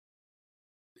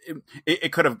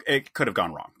 It could have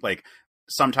gone wrong. Like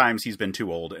sometimes he's been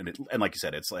too old, and like you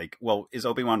said, it's like, well, is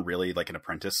Obi-Wan really like an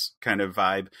apprentice kind of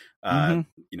vibe?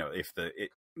 If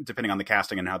depending on the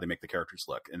casting and how they make the characters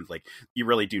look, and like you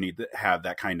really do need to have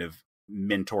that kind of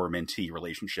mentor-mentee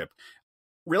relationship,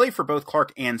 really, for both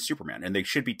Clark and Superman, and they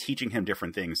should be teaching him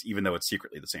different things, even though it's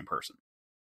secretly the same person.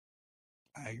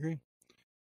 I agree.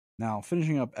 Now,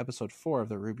 finishing up episode 4 of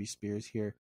the Ruby Spears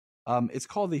here, it's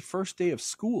called The First Day of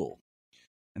School.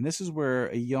 And this is where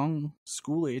a young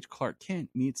school-age Clark Kent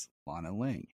meets Lana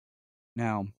Lang.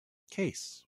 Now,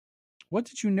 Case, what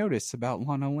did you notice about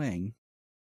Lana Lang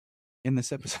in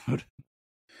this episode?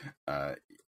 Hang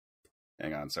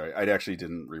on, sorry. I actually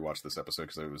didn't rewatch this episode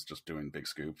because I was just doing Big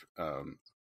Scoop.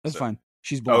 That's fine.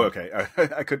 She's blonde. Oh, okay.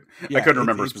 I couldn't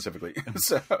remember specifically.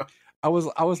 So I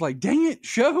was like, dang it,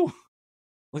 show.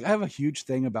 Like, I have a huge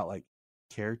thing about like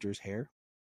characters' hair.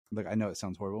 Like, I know it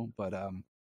sounds horrible, but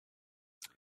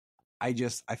I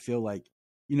feel like,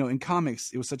 in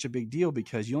comics it was such a big deal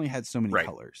because you only had so many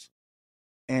colors,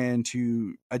 and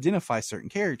to identify certain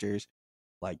characters,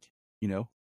 like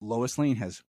Lois Lane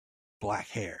has black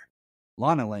hair.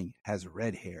 Lana Lang has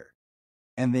red hair.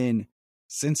 And then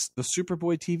since the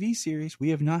Superboy TV series, we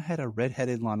have not had a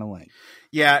redheaded Lana Lang.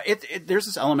 Yeah, there's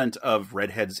this element of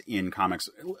redheads in comics.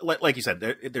 Like you said,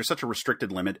 there's such a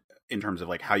restricted limit in terms of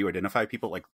like how you identify people.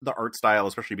 Like the art style,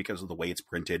 especially because of the way it's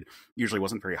printed, usually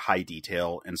wasn't very high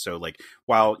detail. And so like,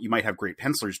 while you might have great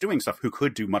pencilers doing stuff who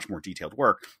could do much more detailed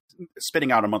work,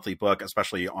 spitting out a monthly book,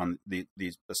 especially on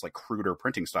this like cruder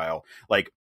printing style,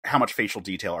 like, how much facial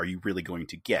detail are you really going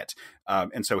to get?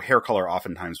 And so hair color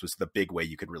oftentimes was the big way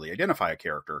you could really identify a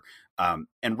character.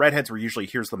 And redheads were usually,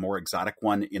 here's the more exotic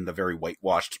one in the very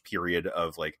whitewashed period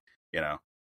of like, a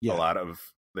lot of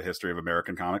the history of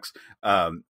American comics.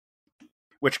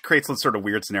 Which creates this sort of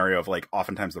weird scenario of like,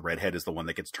 oftentimes the redhead is the one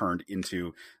that gets turned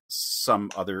into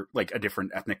some other, like a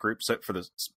different ethnic group for the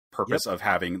purpose of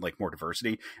having like more diversity.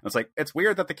 And it's like, it's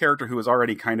weird that the character who is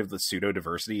already kind of the pseudo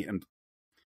diversity, and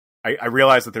I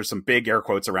realize that there's some big air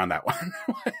quotes around that one.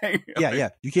 Yeah.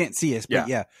 You can't see us,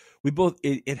 but we both,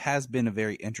 it has been a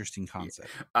very interesting concept.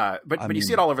 But you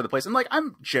see it all over the place. And like,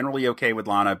 I'm generally okay with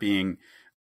Lana being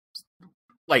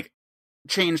like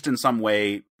changed in some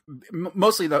way,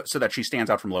 mostly so that she stands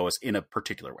out from Lois in a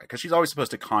particular way. Cause she's always supposed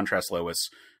to contrast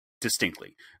Lois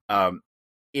distinctly.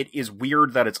 It is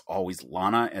weird that it's always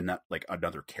Lana and not like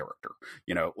another character,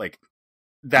 like,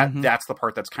 that's the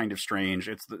part that's kind of strange.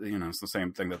 It's it's the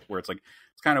same thing where it's like,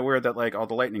 it's kind of weird that like all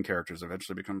the Lightning characters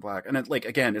eventually become black. And it, like,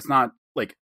 again, it's not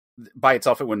like by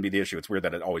itself, it wouldn't be the issue. It's weird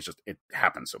that it always it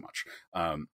happens so much.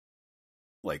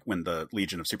 Like when the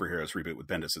Legion of Superheroes reboot with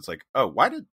Bendis, it's like, oh, why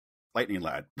did Lightning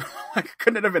Lad? Like,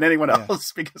 couldn't it have been anyone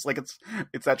else? Because like,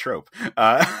 it's that trope.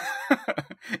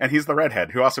 And he's the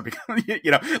redhead who also becomes, like,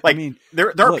 I mean,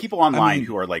 there are people online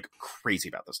who are like crazy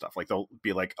about this stuff. Like they'll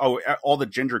be like, oh, all the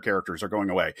ginger characters are going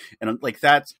away. And like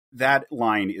that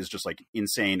line is just like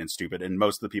insane and stupid. And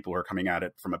most of the people are coming at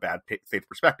it from a bad faith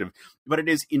perspective, but it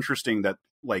is interesting that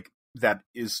like, that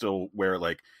is still where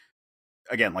like,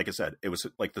 again, like I said, it was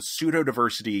like the pseudo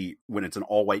diversity when it's an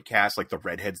all white cast, like the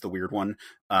redhead's the weird one.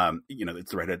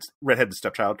 It's the redhead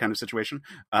stepchild kind of situation.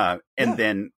 And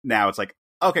then now it's like,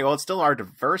 okay, well, it's still our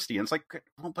diversity. And it's like,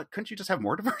 well, but couldn't you just have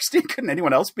more diversity? Couldn't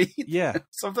anyone else be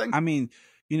something? I mean,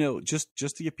 just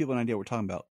to give people an idea, we're talking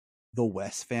about the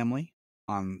West family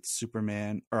on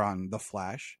Superman or on The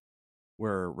Flash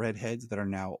were redheads that are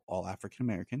now all African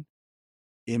American.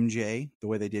 MJ, the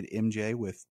way they did MJ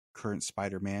with current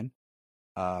Spider-Man.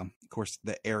 Of course,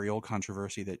 the Ariel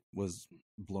controversy that was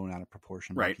blown out of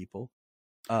proportion by people.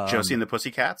 Josie and the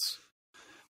Pussycats?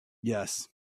 Yes.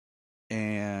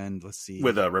 And let's see.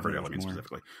 With Riverdale, I mean,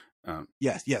 specifically.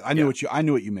 Yes. I knew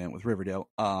what you meant with Riverdale.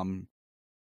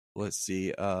 Let's see.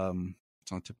 It's on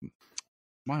tip.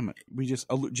 Why am I?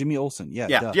 Jimmy Olsen.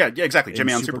 Yeah, exactly.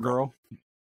 Jimmy on Supergirl.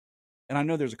 And I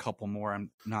know there's a couple more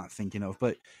I'm not thinking of,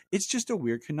 but it's just a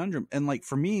weird conundrum. And like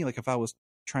for me, like if I was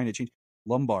trying to change,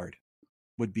 Lombard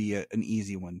would be an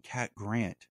easy one. Cat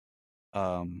Grant.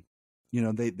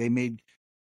 They made,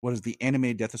 what is the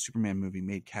animated Death of Superman movie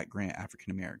made Cat Grant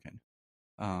African American.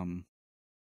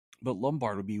 But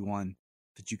Lombard would be one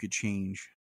that you could change.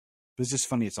 But it's just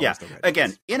funny. It's always the red.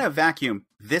 Again, in a vacuum,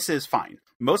 this is fine.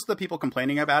 Most of the people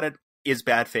complaining about it is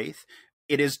bad faith.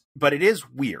 But it is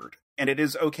weird. And it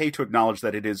is okay to acknowledge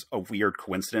that it is a weird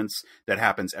coincidence that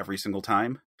happens every single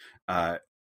time. And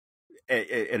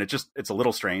it's a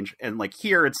little strange. And like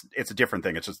here, it's a different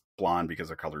thing. It's just blonde because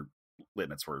their color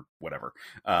limits were whatever.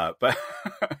 But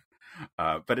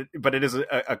it is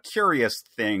a curious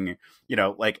thing,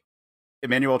 like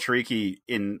Emmanuel Chariki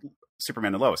in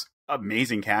Superman and Lois,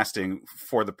 amazing casting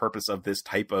for the purpose of this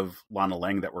type of Lana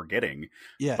Lang that we're getting.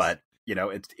 Yes. But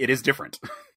it is different.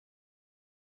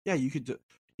 Yeah, you could do,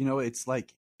 it's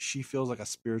like she feels like a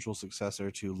spiritual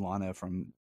successor to Lana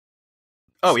from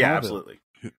Smallville, yeah, absolutely.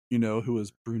 Who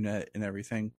was brunette and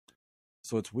everything.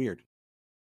 So it's weird.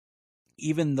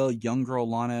 Even the young girl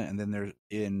Lana, and then there's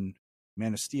in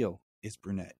Man of Steel is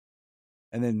brunette.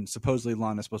 And then supposedly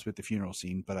Lana's supposed to be at the funeral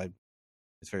scene, but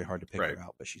it's very hard to pick her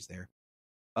out, but she's there.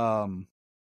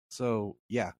 So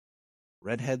yeah.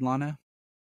 Redhead Lana,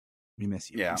 we miss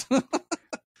you. Yeah.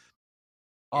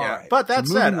 All Yeah, right. but that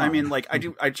So said, moving I on. mean, like, I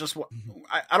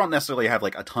don't necessarily have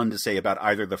like a ton to say about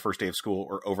either the first day of school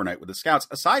or Overnight with the Scouts.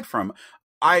 Aside from,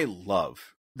 I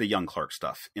love the young Clark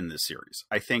stuff in this series.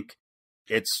 I think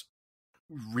it's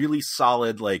really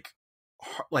solid, like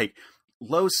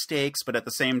low stakes, but at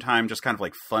the same time, just kind of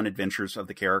like fun adventures of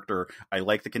the character. I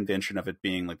like the convention of it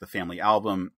being like the family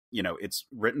album. You know, it's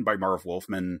written by Marv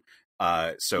Wolfman,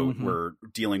 so we're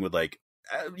dealing with like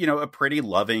a pretty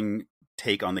loving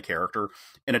take on the character,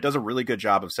 and it does a really good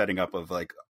job of setting up of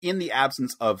like, in the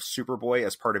absence of Superboy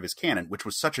as part of his canon, which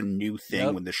was such a new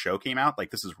thing when this show came out.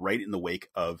 Like, this is right in the wake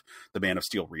of the Man of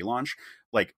Steel relaunch.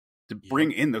 Like, to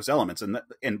bring in those elements, and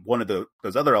one of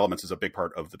those other elements is a big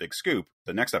part of the Big Scoop,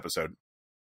 the next episode.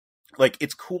 Like,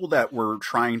 it's cool that we're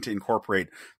trying to incorporate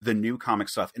the new comic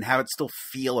stuff and have it still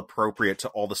feel appropriate to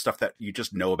all the stuff that you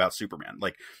just know about Superman.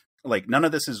 Like none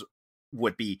of this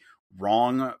would be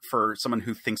wrong for someone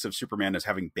who thinks of Superman as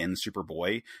having been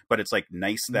Superboy, but it's like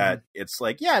nice that it's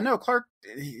like, yeah, no, Clark,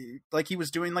 he was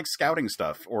doing like scouting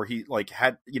stuff, or he like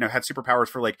had superpowers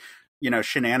for like,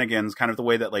 shenanigans, kind of the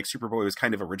way that like Superboy was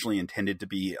kind of originally intended to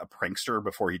be a prankster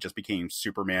before he just became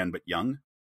Superman, but young.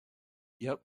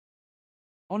 Yep.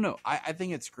 Oh no, I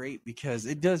think it's great because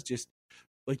it does, just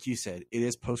like you said, it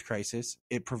is post-crisis.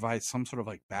 It provides some sort of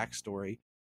like backstory,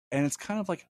 and it's kind of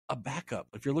like a backup.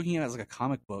 If you're looking at it as like a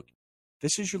comic book,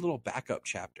 this is your little backup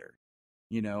chapter,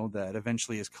 that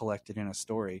eventually is collected in a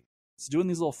story. So doing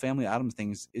these little family Adams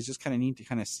things is just kind of neat to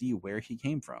kind of see where he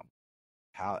came from.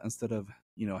 How, instead of,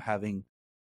 having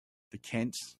the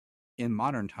Kents in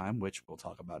modern time, which we'll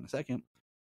talk about in a second,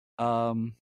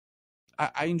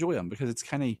 I enjoy them because it's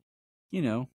kind of,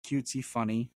 cutesy,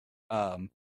 funny.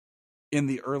 In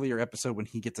the earlier episode when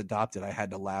he gets adopted, I had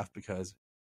to laugh because,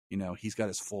 he's got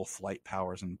his full flight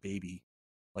powers, and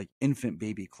infant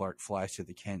baby Clark flies to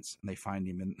the Kents, and they find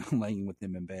him and laying with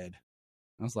him in bed.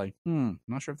 I was like,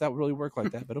 not sure if that would really work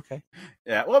like that, but okay.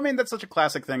 Yeah, well, I mean, that's such a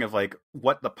classic thing of like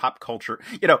what the pop culture,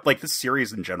 like this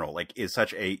series in general, like is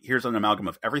such here's an amalgam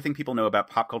of everything people know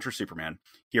about pop culture Superman.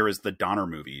 Here is the Donner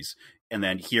movies, and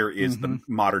then here is the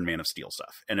modern Man of Steel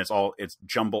stuff. And it's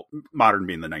jumbled, modern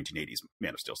being the 1980s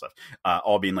Man of Steel stuff,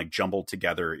 all being like jumbled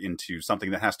together into something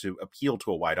that has to appeal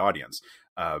to a wide audience.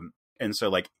 And so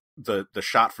like, the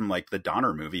shot from like the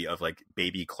Donner movie of like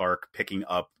baby Clark picking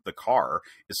up the car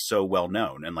is so well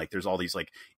known, and like there's all these like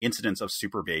incidents of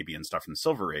Super Baby and stuff from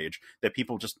Silver Age that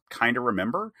people just kind of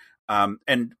remember.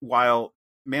 And while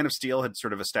Man of Steel had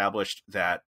sort of established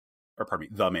that, or pardon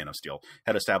me, the Man of Steel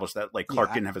had established that like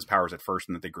Clark didn't have his powers at first,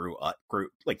 and that they grew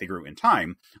in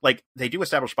time. Like, they do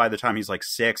establish by the time he's like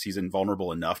 6, he's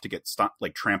invulnerable enough to get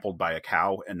trampled by a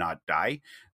cow and not die.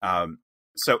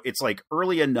 So it's like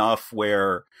early enough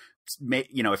where,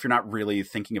 if you're not really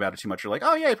thinking about it too much, you're like,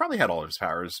 oh yeah, he probably had all of his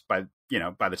powers by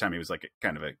the time he was like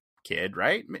kind of a kid,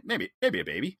 right? Maybe a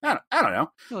baby. I don't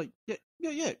know. You're like,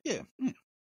 yeah.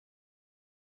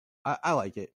 I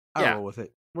like it. I roll with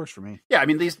it. Works for me. Yeah, I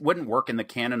mean, these wouldn't work in the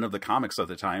canon of the comics of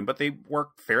the time, but they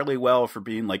work fairly well for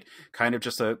being like kind of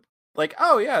just a like,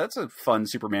 oh yeah, that's a fun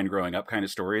Superman growing up kind of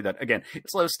story. That, again,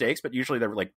 it's low stakes, but usually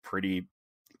they're like pretty.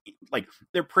 Like,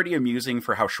 they're pretty amusing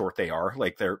for how short they are.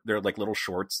 Like, they're like little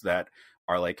shorts that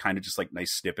are like kind of just like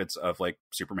nice snippets of like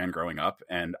Superman growing up,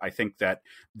 and I think that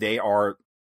they are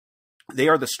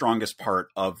the strongest part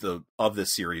of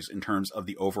this series in terms of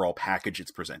the overall package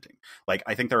it's presenting. Like,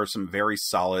 I think there are some very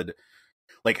solid,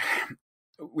 like,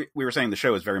 we were saying the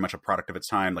show is very much a product of its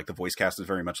time. Like, the voice cast is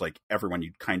very much like everyone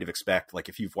you'd kind of expect. Like,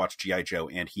 if you've watched G.I. Joe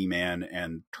and He-Man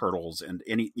and Turtles and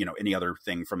any other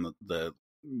thing from the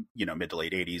mid to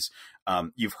late 80s,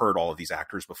 you've heard all of these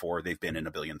actors before. They've been in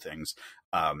a billion things.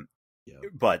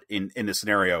 But in this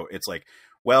scenario, it's like,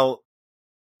 well,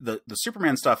 the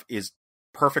Superman stuff is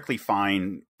perfectly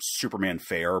fine Superman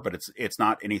fare, but it's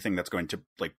not anything that's going to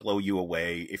like blow you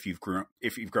away if you've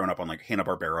grown up on like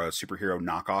Hanna-Barbera superhero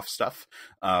knockoff stuff.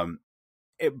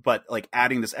 But like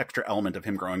adding this extra element of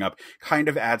him growing up kind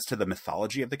of adds to the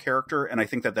mythology of the character. And I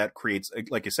think that creates,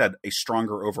 like you said, a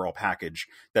stronger overall package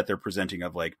that they're presenting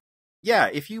of like,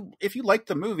 yeah, if you like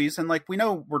the movies, and like, we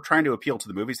know we're trying to appeal to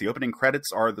the movies. The opening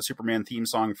credits are the Superman theme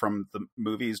song from the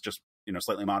movies, just,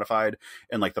 slightly modified.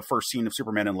 And like the first scene of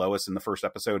Superman and Lois in the first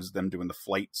episode is them doing the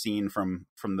flight scene from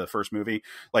the first movie.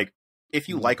 Like, if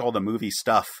you like all the movie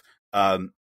stuff,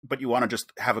 but you want to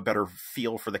just have a better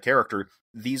feel for the character,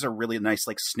 these are really nice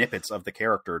like snippets of the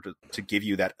character to give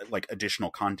you that like additional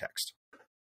context.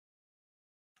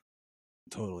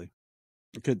 Totally.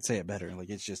 I couldn't say it better. Like,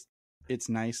 it's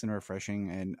nice and refreshing.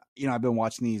 And, I've been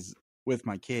watching these with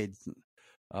my kids.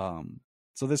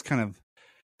 So this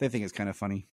they think it's kind of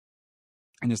funny,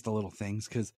 and just the little things.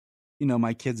 'Cause,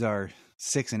 my kids are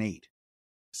 6 and 8.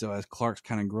 So as Clark's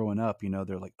kind of growing up,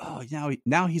 they're like, oh,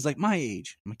 now he's like my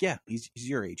age. I'm like, yeah, he's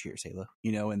your age here, Sayla.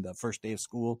 In the first day of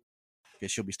school,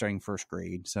 because she'll be starting first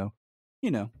grade. So,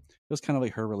 it was kind of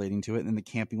like her relating to it. And then the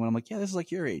camping one, I'm like, yeah, this is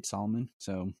like your age, Solomon.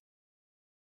 So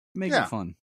it makes it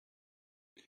fun.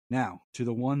 Now to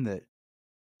the one that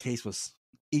Case was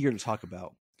eager to talk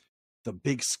about, The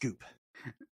Big Scoop.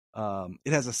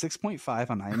 It has a 6.5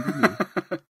 on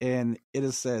IMDb, and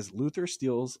it says Luthor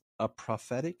steals a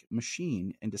prophetic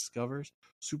machine and discovers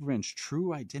Superman's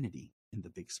true identity in the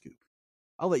Big Scoop.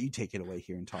 I'll let you take it away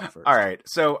here and talk first. All right.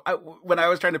 So when I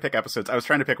was trying to pick episodes, I was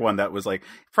trying to pick one that was like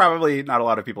probably not a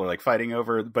lot of people are like fighting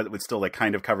over, but it would still like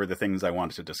kind of cover the things I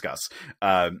wanted to discuss.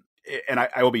 And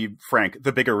I will be frank,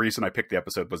 the bigger reason I picked the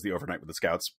episode was the Overnight with the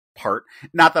Scouts part.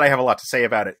 Not that I have a lot to say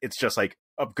about it. It's just like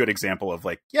a good example of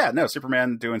like, yeah, no,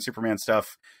 Superman doing Superman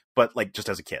stuff, but like just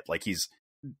as a kid, like he's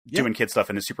doing kid stuff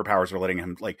and his superpowers are letting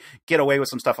him like get away with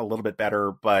some stuff a little bit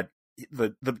better. But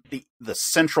the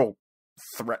central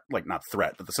threat, like not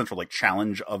threat, but the central like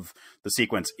challenge of the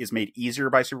sequence is made easier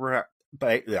by superpowers,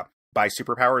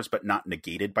 but not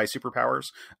negated by superpowers.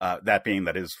 That being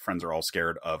that his friends are all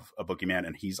scared of a boogeyman,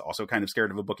 and he's also kind of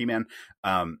scared of a boogeyman.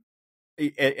 And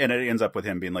it ends up with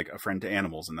him being like a friend to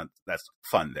animals, and that's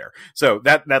fun there. So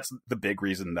that's the big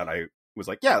reason that I was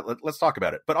like, yeah, let's talk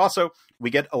about it. But also, we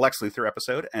get a Lex Luthor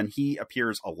episode, and he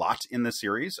appears a lot in this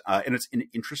series, and it's an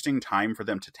interesting time for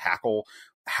them to tackle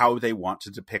how they want to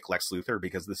depict Lex Luthor,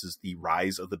 because this is the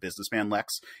rise of the businessman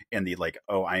Lex, and the like,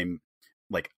 oh, I'm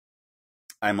like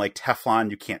Teflon,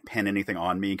 you can't pin anything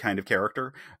on me kind of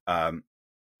character,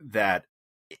 that,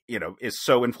 is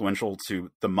so influential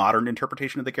to the modern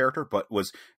interpretation of the character, but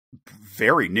was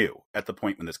very new at the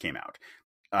point when this came out.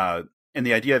 And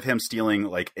the idea of him stealing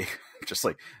like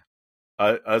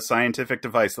a scientific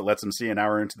device that lets him see an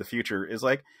hour into the future is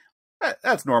like,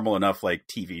 that's normal enough, like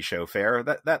TV show fare.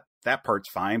 That part's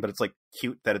fine, but it's like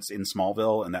cute that it's in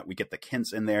Smallville and that we get the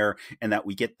Kents in there and that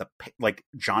we get the like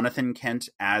Jonathan Kent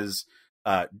as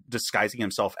disguising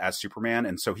himself as Superman,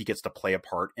 and so he gets to play a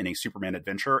part in a Superman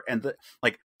adventure, and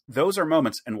those are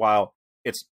moments. And while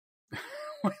it's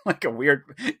like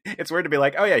it's weird to be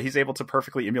like, oh yeah, he's able to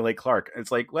perfectly emulate Clark.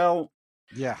 It's like, well,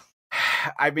 yeah,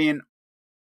 I mean,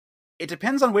 it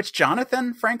depends on which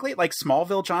Jonathan, frankly. Like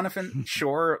Smallville Jonathan,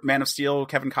 sure. Man of Steel,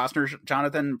 Kevin Costner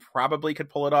Jonathan probably could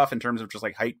pull it off in terms of just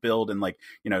like height, build, and like,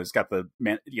 he's got the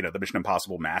the Mission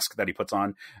Impossible mask that he puts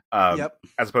on, as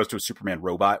opposed to a Superman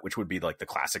robot, which would be like the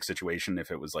classic situation if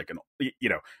it was like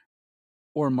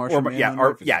or Martian Man,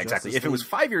 exactly. If it was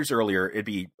 5 years earlier, it'd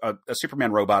be a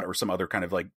Superman robot or some other kind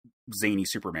of like zany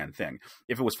Superman thing.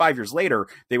 If it was 5 years later,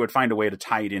 they would find a way to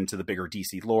tie it into the bigger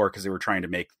DC lore, because they were trying to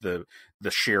make the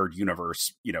shared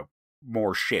universe,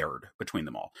 more shared between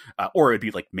them all. Or it'd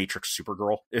be like Matrix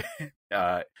Supergirl.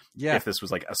 If this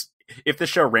was like if this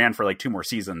show ran for like 2 more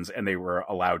seasons and they were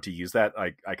allowed to use that,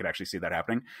 I could actually see that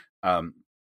happening.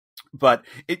 But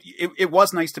it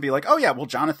was nice to be like, oh yeah, well,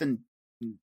 Jonathan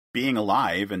being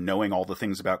alive and knowing all the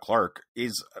things about Clark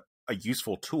is a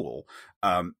useful tool.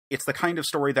 It's the kind of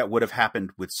story that would have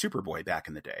happened with Superboy back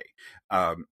in the day.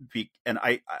 And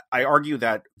I argue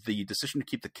that the decision to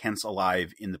keep the Kents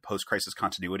alive in the post-crisis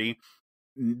continuity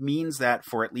means that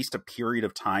for at least a period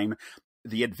of time,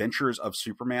 the adventures of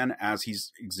Superman as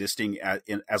he's existing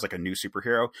as like a new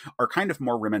superhero are kind of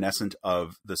more reminiscent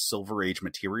of the Silver Age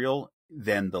material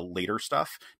than the later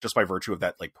stuff, just by virtue of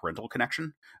that like parental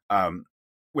connection.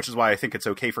 Which is why I think it's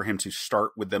okay for him to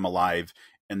start with them alive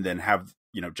and then have,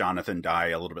 Jonathan die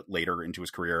a little bit later into his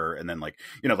career. And then like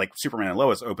Superman and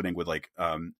Lois opening with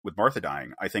with Martha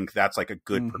dying. I think that's like a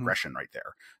good progression right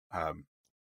there.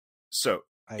 So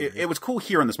it was cool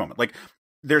here in this moment. Like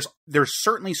there's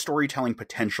certainly storytelling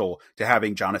potential to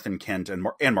having Jonathan Kent and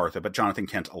Martha, but Jonathan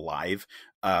Kent alive,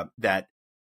 that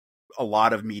a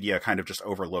lot of media kind of just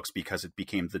overlooks because it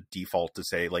became the default to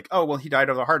say like, oh, well, he died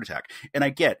of a heart attack. And I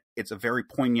get it's a very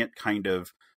poignant kind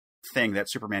of thing that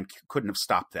Superman couldn't have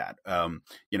stopped that.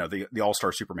 The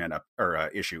All-Star Superman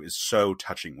issue is so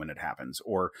touching when it happens.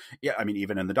 Or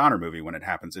even in the Donner movie, when it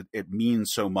happens, it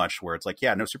means so much, where it's like,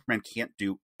 yeah, no, Superman can't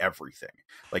do everything.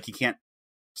 Like he can't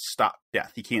stop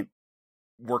death. He can't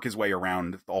work his way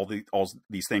around all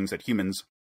these things that humans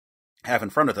have in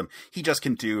front of them. He just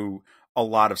can do a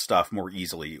lot of stuff more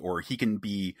easily, or he can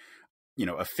be,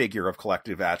 a figure of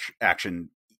collective action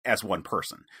as one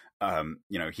person.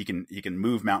 He can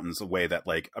move mountains the way that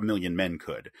like a million men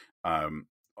could,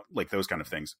 like those kind of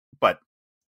things. But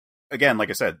again, like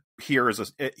I said, here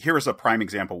is a prime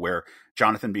example where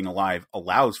Jonathan being alive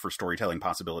allows for storytelling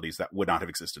possibilities that would not have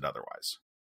existed otherwise.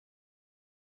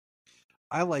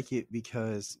 I like it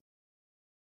because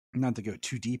not to go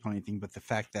too deep on anything, but the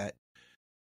fact that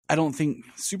I don't think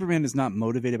Superman is not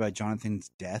motivated by Jonathan's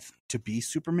death to be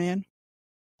Superman.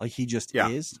 Like, he just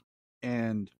is.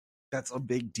 And that's a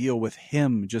big deal with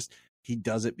him. Just, he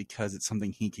does it because it's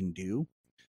something he can do.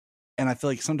 And I feel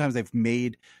like sometimes they've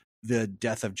made the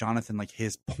death of Jonathan like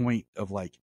his point of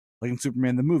like in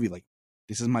Superman the movie, like,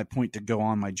 this is my point to go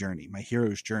on my journey, my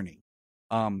hero's journey.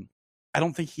 I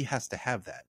don't think he has to have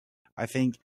that. I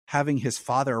think having his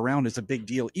father around is a big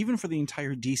deal, even for the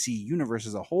entire DC universe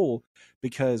as a whole,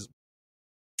 because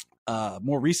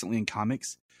more recently in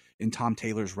comics, in Tom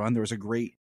Taylor's run, there was a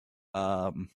great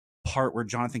part where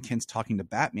Jonathan Kent's talking to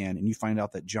Batman, and you find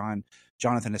out that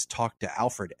Jonathan has talked to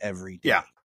Alfred every day. Yeah.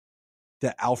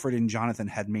 That Alfred and Jonathan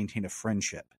had maintained a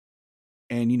friendship.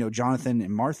 And, you know, Jonathan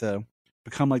and Martha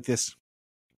become like this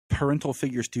parental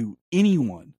figures to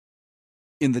anyone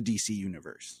in the DC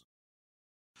universe.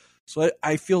 So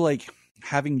I feel like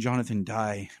having Jonathan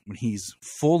die when he's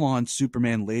full on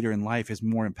Superman later in life is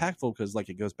more impactful, because like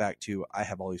it goes back to, I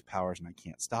have all these powers and I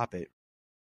can't stop it.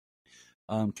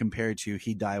 Compared to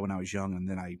he died when I was young and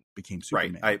then I became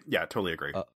Superman. Right. I totally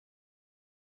agree.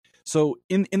 So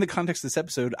in the context of this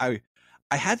episode, I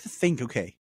had to think,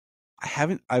 okay,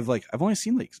 I've only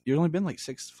seen like, there's only been like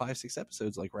 6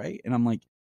 episodes, like, right? And I'm like,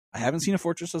 I haven't seen a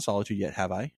Fortress of Solitude yet,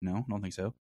 have I? No, I don't think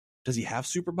so. Does he have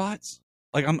superbots?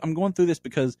 Like, I'm going through this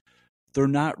because they're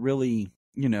not really,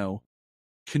 you know,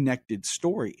 connected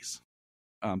stories,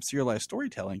 serialized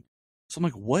storytelling. So I'm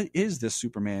like, what is this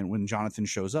Superman? When Jonathan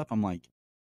shows up, I'm like,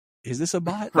 is this a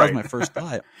bot? That was my first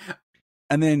thought.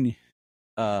 And then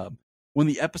when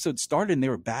the episode started and they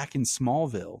were back in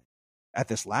Smallville at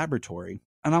this laboratory,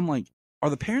 and I'm like, are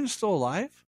the parents still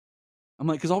alive? I'm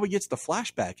like, because all we get is the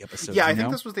flashback episode. Yeah, I think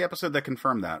this was the episode that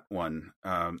confirmed that one.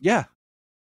 Yeah.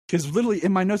 Because literally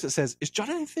in my notes it says, is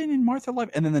Jonathan and Martha alive?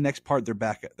 And then the next part,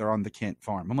 they're on the Kent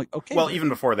farm. I'm like, okay. Well, even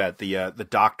before that, the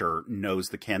doctor knows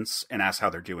the Kents and asks how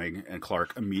they're doing, and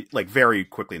Clark very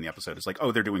quickly in the episode is like,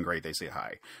 oh, they're doing great. They say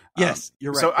hi. Yes,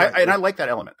 you're right. So I like that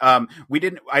element. I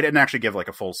didn't actually give like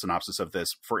a full synopsis of this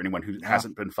for anyone who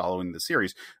hasn't been following the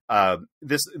series.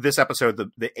 This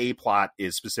episode, the A plot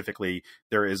is specifically,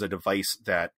 there is a device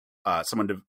that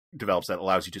someone develops that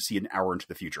allows you to see an hour into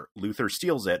the future. Luthor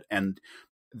steals it, and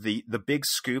the big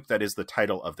scoop that is the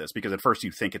title of this, because at first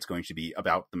you think it's going to be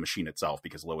about the machine itself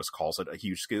because Lois calls it a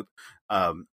huge scoop,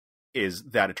 is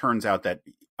that it turns out that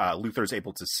Luthor is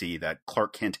able to see that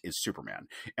Clark Kent is Superman.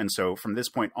 And so from this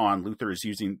point on, Luthor is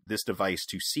using this device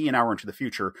to see an hour into the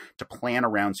future to plan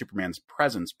around Superman's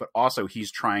presence, but also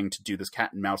he's trying to do this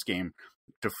cat and mouse game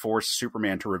to force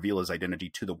Superman to reveal his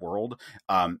identity to the world,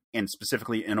 and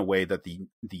specifically in a way that the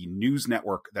news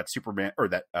network that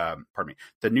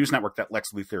the news network that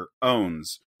Lex Luthor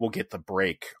owns will get the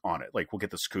break on it, like we'll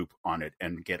get the scoop on it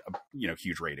and get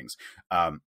huge ratings.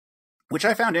 Which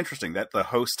I found interesting, that the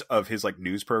host of his like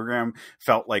news program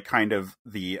felt like kind of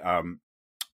the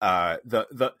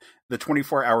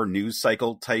 24-hour news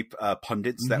cycle type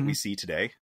pundits that we see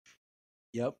today.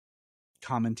 Yep.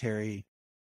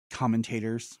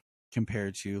 Commentators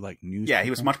compared to like news. Yeah, he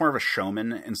was much more of a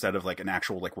showman instead of like an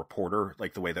actual like reporter,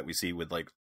 like the way that we see with like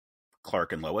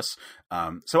Clark and Lois.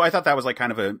 So I thought that was like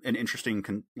kind of an interesting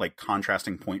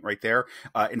contrasting point right there,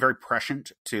 and very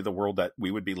prescient to the world that we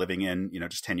would be living in,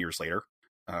 just 10 years later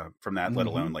from that, let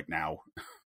alone like now.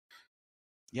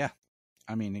 Yeah.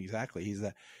 I mean, exactly. He's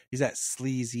that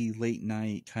sleazy late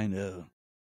night kind of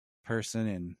person.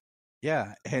 And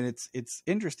yeah. And it's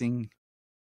interesting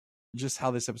just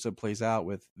how this episode plays out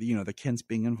with, the Kents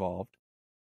being involved,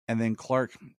 and then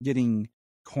Clark getting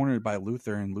cornered by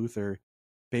Luthor, and Luthor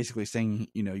basically saying,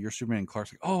 you're Superman, and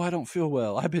Clark's like, oh, I don't feel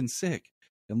well, I've been sick.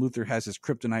 And Luthor has his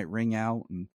kryptonite ring out,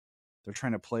 and they're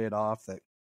trying to play it off that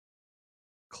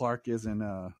Clark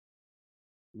isn't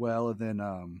well. And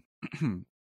then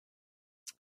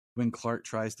when Clark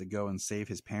tries to go and save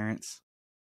his parents,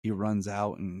 he runs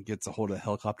out and gets a hold of a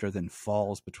helicopter, then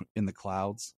falls in the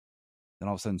clouds. Then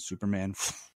all of a sudden Superman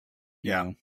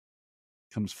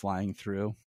comes flying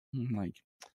through. I'm like,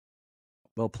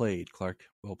 well played, Clark.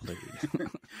 Well played.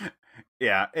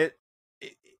 Yeah, it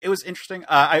was interesting.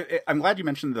 I'm glad you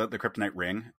mentioned the kryptonite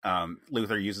ring.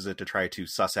 Luthor uses it to try to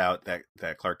suss out that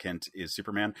Clark Kent is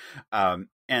Superman. And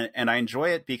I enjoy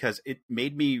it because it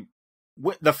made me,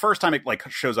 the first time it like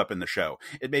shows up in the show,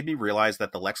 it made me realize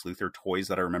that the Lex Luthor toys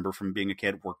that I remember from being a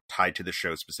kid were tied to the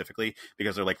show specifically,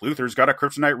 because they're like, Luthor's got a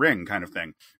kryptonite ring kind of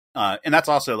thing. And that's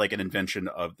also like an invention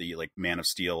of the like Man of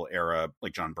Steel era,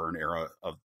 like John Byrne era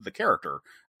of the character.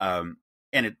 And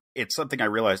it's something I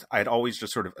realized I'd always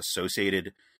just sort of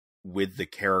associated with the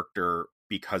character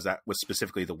because that was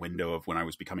specifically the window of when I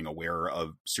was becoming aware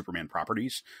of Superman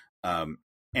properties. And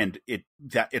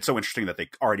it's so interesting that they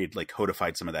already like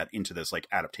codified some of that into this like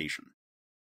adaptation.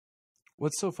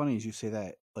 What's so funny is you say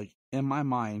that, like, in my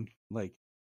mind, like,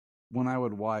 when I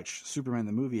would watch Superman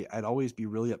the movie, I'd always be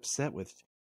really upset with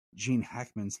Gene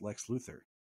Hackman's Lex Luthor.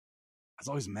 I was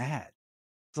always mad.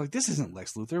 It's like, this isn't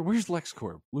Lex Luthor. Where's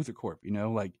Luthor Corp? You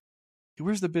know, like,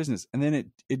 where's the business? And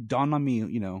then it dawned on me,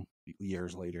 you know,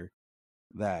 years later,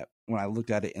 that when I looked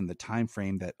at it in the time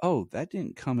frame that, oh, that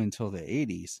didn't come until the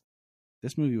 80s.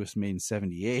 This movie was made in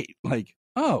 78. Like,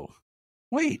 oh,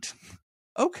 wait,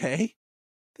 okay.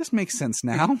 This makes sense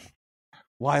now.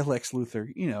 Why Lex Luthor,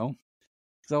 you know,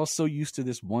 because I was so used to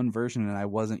this one version and I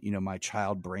wasn't, you know, my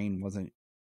child brain wasn't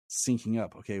syncing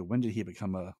up. Okay, when did he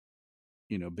become a,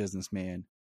 you know, businessman?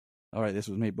 All right, this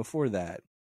was made before that.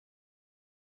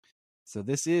 So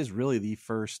this is really the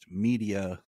first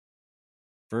media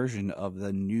version of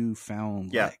the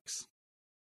newfound Lex.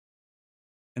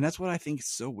 And that's what I think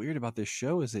is so weird about this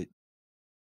show, is it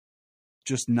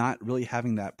just not really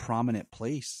having that prominent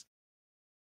place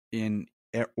in,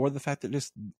 or the fact that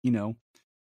just, you know,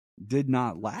 did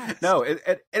not last. No,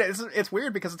 it's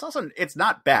weird because it's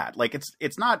not bad. Like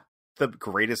it's not the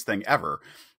greatest thing ever,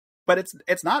 but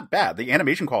it's not bad. The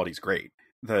animation quality is great.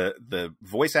 The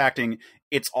voice acting,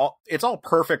 it's all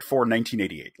perfect for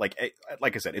 1988. Like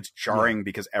I said, it's jarring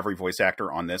because every voice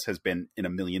actor on this has been in a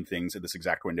million things in this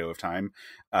exact window of time.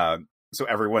 So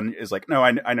everyone is like, no,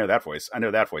 I know that voice. I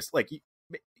know that voice. Like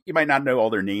you might not know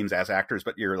all their names as actors,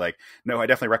 but you're like, no, I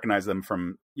definitely recognize them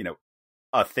from, you know,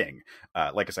 a thing.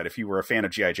 Like I said, if you were a fan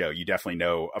of G.I. Joe, you definitely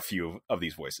know a few of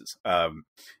these voices.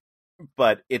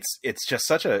 But it's just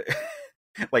such a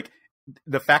like,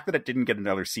 the fact that it didn't get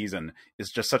another season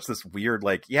is just such this weird,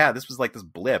 like, yeah, this was like this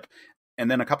blip. And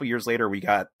then a couple years later, we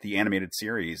got the animated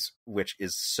series, which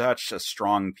is such a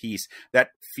strong piece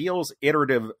that feels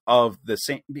iterative of the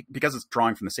same, because it's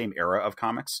drawing from the same era of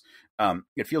comics.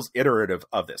 It feels iterative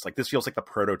of this. Like, this feels like the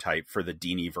prototype for the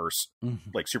Dini-verse,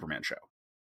 like, Superman show.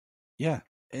 Yeah.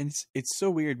 And it's so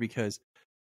weird because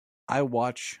I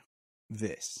watch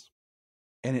this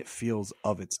and it feels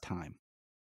of its time.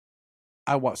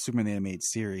 I watch Superman the Animated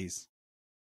Series,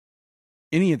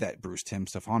 any of that Bruce Timm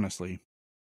stuff, honestly,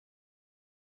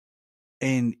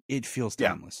 and it feels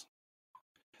timeless.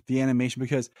 The animation,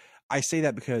 because I say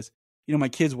that because, you know, my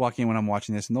kids walk in when I'm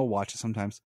watching this and they'll watch it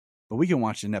sometimes, but we can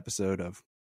watch an episode of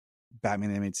Batman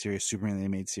the Animated Series, Superman the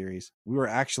Animated Series. We were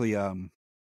actually,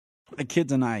 the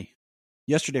kids and I,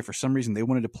 yesterday, for some reason, they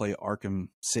wanted to play Arkham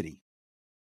City.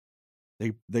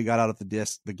 They got out of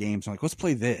the games and like, let's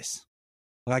play this.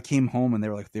 I came home and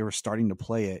they were starting to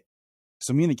play it.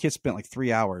 So me and the kids spent like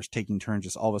 3 hours taking turns,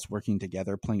 just all of us working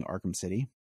together playing Arkham City.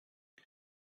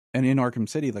 And in Arkham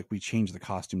City, like, we changed the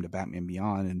costume to Batman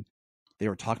Beyond, and they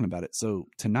were talking about it. So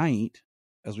tonight,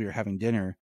 as we were having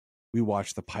dinner, we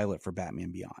watched the pilot for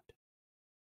Batman Beyond.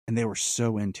 And they were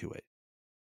so into it.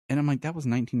 And I'm like, that was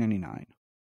 1999.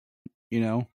 You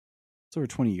know? It's over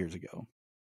 20 years ago.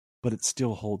 But it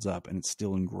still holds up and it's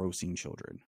still engrossing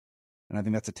children. And I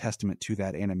think that's a testament to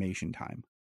that animation time.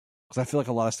 Because I feel like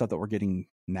a lot of stuff that we're getting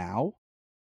now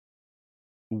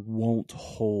won't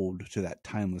hold to that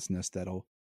timelessness that'll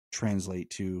translate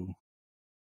to,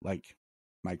 like,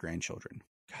 my grandchildren.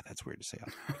 God, that's weird to say.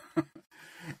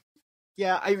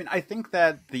 Yeah, I mean, I think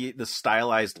that the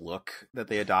stylized look that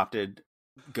they adopted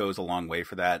goes a long way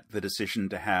for that. The decision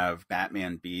to have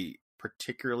Batman be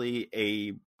particularly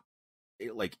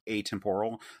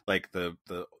atemporal, like the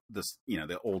you know,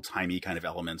 the old timey kind of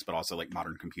elements, but also like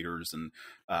modern computers and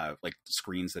like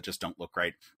screens that just don't look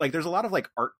right. Like, there's a lot of like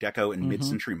Art Deco and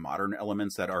mid-century modern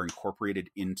elements that are incorporated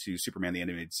into Superman the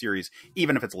Animated Series,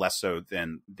 even if it's less so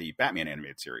than the Batman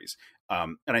animated series.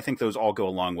 And I think those all go a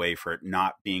long way for it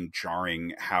not being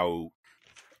jarring how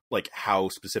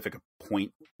specific a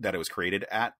point that it was created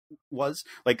at was.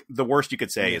 Like, the worst you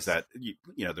could say is that you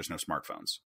know, there's no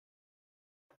smartphones.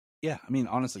 Yeah, I mean,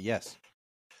 honestly, yes.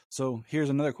 So here's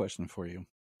another question for you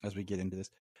as we get into this.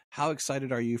 How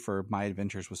excited are you for My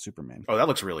Adventures with Superman? Oh, that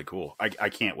looks really cool. I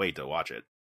can't wait to watch it.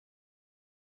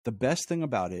 The best thing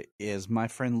about it is my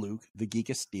friend Luke, the Geek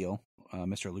of Steel,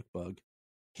 Mr. Luke Bug,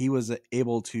 he was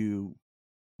able to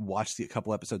watch a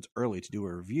couple episodes early to do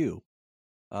a review.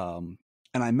 And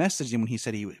I messaged him when he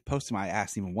said he would post him. I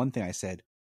asked him one thing. I said,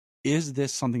 is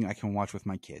this something I can watch with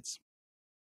my kids?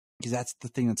 Because that's the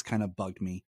thing that's kind of bugged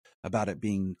me about it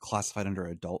being classified under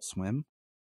Adult Swim.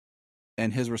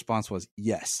 And his response was,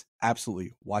 yes,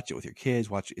 absolutely. Watch it with your kids.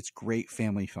 Watch it. It's great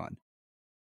family fun.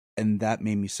 And that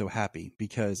made me so happy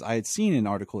because I had seen an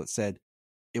article that said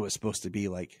it was supposed to be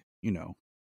like, you know,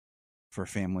 for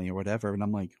family or whatever. And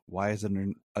I'm like, why is it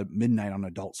a midnight on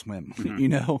Adult Swim? Mhm. You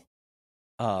know?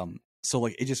 So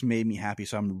like it just made me happy.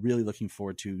 So I'm really looking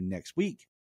forward to next week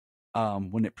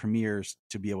when it premieres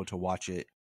to be able to watch it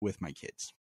with my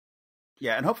kids.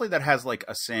 Yeah, and hopefully that has like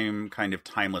a same kind of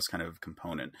timeless kind of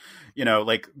component. You know,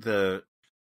 like the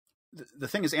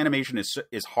thing is, animation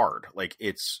is hard. Like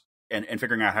it's and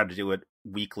figuring out how to do it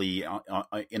weekly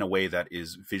in a way that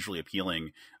is visually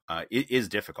appealing is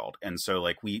difficult. And so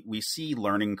like we see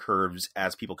learning curves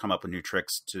as people come up with new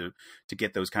tricks to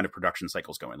get those kind of production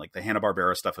cycles going. Like the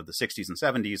Hanna-Barbera stuff of the 60s and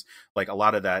 70s, like a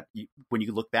lot of that, when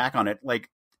you look back on it, like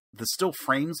the still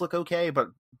frames look okay,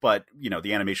 but you know,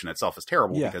 the animation itself is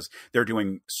terrible because they're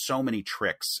doing so many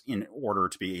tricks in order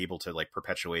to be able to like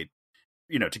perpetuate,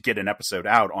 you know, to get an episode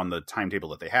out on the timetable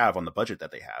that they have, on the budget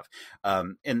that they have.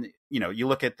 And, you know, you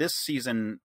look at this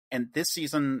season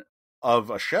of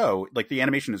a show, like the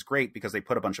animation is great because they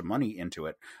put a bunch of money into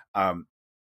it.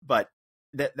 But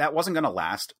that wasn't going to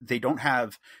last. They don't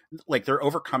have, like, they're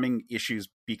overcoming issues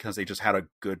because they just had a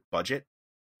good budget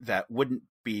that wouldn't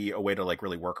be a way to like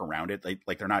really work around it.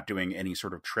 Like they're not doing any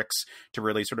sort of tricks to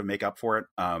really sort of make up for it.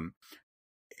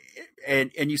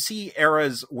 And you see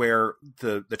eras where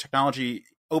the technology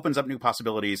opens up new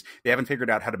possibilities. They haven't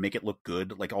figured out how to make it look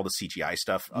good, like all the CGI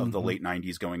stuff of the late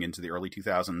 90s going into the early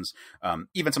 2000s.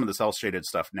 Even some of the cel shaded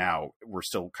stuff now, we're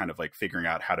still kind of like figuring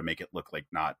out how to make it look like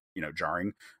not, you know,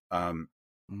 jarring.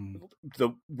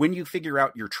 When you figure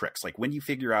out your tricks, like when you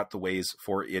figure out the ways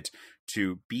for it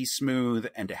to be smooth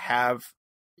and to have,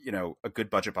 you know, a good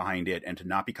budget behind it and to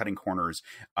not be cutting corners,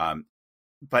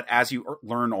 but as you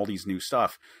learn all these new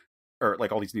stuff, or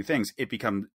like all these new things, it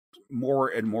becomes more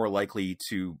and more likely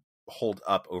to hold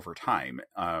up over time.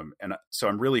 And so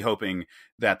I'm really hoping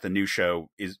that the new show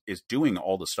is doing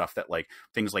all the stuff that like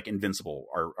things like Invincible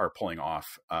are pulling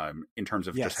off, in terms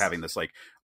of just having this, like,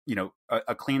 you know,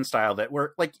 a clean style that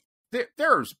where like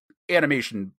there's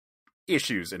animation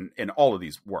issues in all of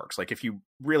these works. Like if you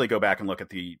really go back and look at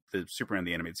the Superman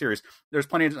the animated series, there's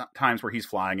plenty of times where he's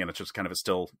flying and it's just kind of a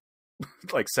still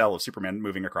like cell of Superman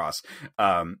moving across.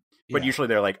 But usually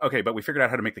they're like, okay, but we figured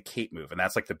out how to make the cape move, and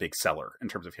that's like the big seller in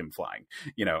terms of him flying.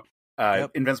 You know,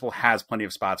 Invincible has plenty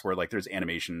of spots where like there's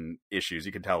animation issues.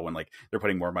 You can tell when like they're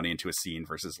putting more money into a scene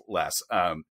versus less.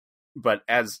 But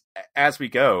as we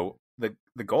go,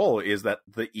 the goal is that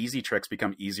the easy tricks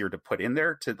become easier to put in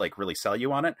there to like really sell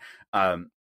you on it,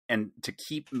 and to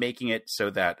keep making it so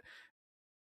that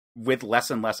with less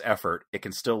and less effort, it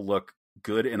can still look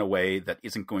good in a way that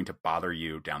isn't going to bother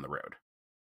you down the road.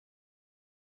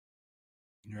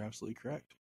 You're absolutely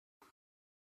correct.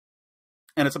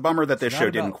 And it's a bummer that this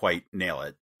show didn't quite nail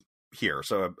it here.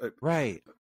 So right.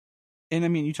 And I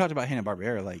mean, you talked about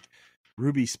Hanna-Barbera, like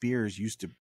Ruby Spears used to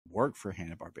work for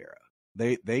Hanna-Barbera.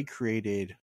 They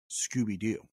created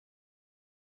Scooby-Doo,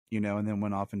 you know, and then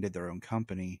went off and did their own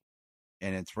company.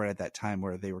 And it's right at that time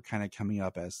where they were kind of coming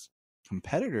up as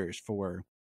competitors for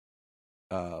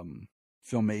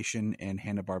Filmation and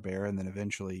Hanna-Barbera, and then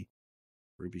eventually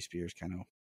Ruby Spears kind of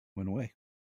went away.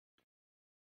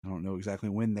 I don't know exactly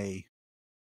when they,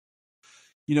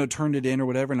 you know, turned it in or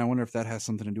whatever, and I wonder if that has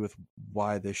something to do with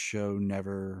why this show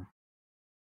never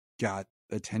got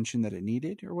attention that it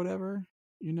needed or whatever,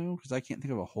 you know, because I can't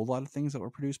think of a whole lot of things that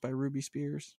were produced by Ruby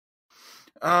Spears.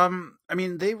 I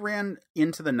mean, they ran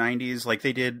into the 90s like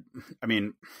they did. I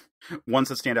mean, ones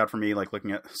that stand out for me, like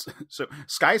looking at, so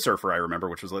Sky Surfer, I remember,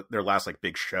 which was their last like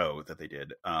big show that they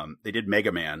did. They did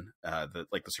Mega Man, the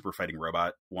super fighting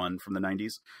robot one from the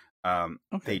 90s.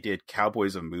 They did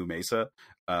Cowboys of Moo Mesa.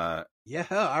 Yeah,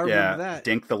 I remember that.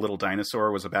 Dink the Little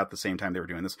Dinosaur was about the same time they were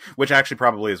doing this, which actually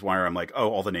probably is why I'm like, oh,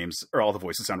 all the names or all the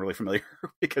voices sound really familiar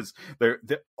because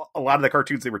a lot of the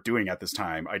cartoons they were doing at this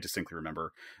time, I distinctly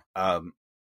remember.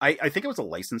 I think it was a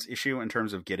license issue in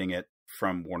terms of getting it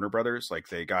from Warner Brothers. Like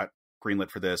they got greenlit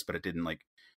for this, but it didn't like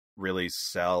really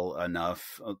sell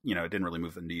enough. You know, it didn't really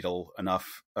move the needle enough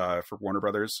for Warner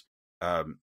Brothers.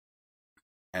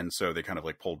 And so they kind of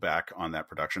like pulled back on that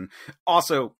production.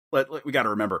 Also, we got to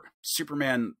remember,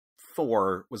 Superman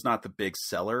 4 was not the big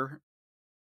seller.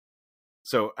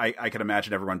 So I can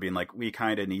imagine everyone being like, we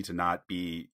kind of need to not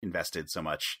be invested so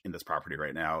much in this property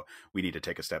right now. We need to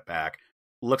take a step back.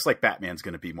 Looks like Batman's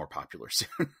going to be more popular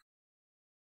soon.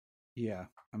 Yeah.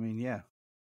 I mean, yeah.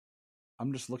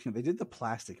 I'm just looking. They did the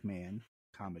Plastic Man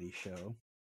comedy show.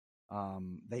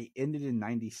 They ended in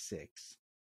 96.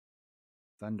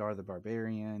 Thundar the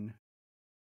Barbarian.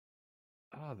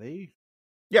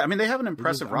 Yeah, I mean, they have an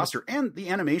impressive roster, and the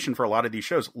animation for a lot of these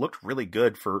shows looked really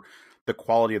good for the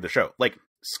quality of the show. Like,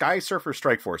 Sky Surfer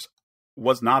Strike Force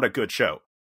was not a good show,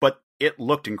 but it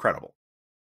looked incredible.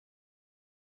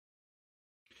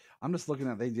 I'm just looking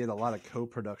at they did a lot of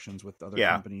co-productions with other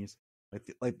Yeah. companies,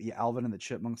 like the Alvin and the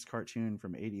Chipmunks cartoon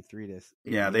from '83 to 88.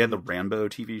 Yeah, they had the Rambo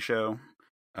TV show,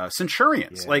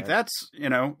 Centurions. Yeah. Like that's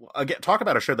again, talk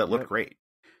about a show that looked great.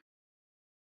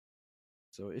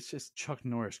 So it's just Chuck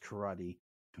Norris Karate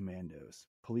Commandos,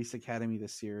 Police Academy. The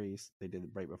series they did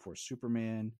it right before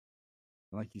Superman,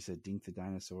 and like you said, Dink the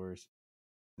Dinosaurs.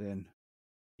 Then,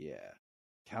 yeah,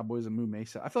 Cowboys of Moo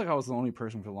Mesa. I feel like I was the only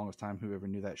person for the longest time who ever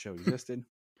knew that show existed.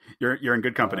 You're in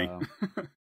good company.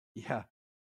 Yeah,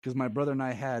 because my brother and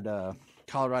I had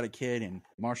Colorado Kid and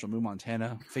Marshall Moo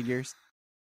Montana figures.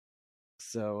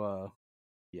 So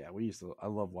yeah, I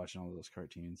love watching all of those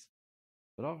cartoons.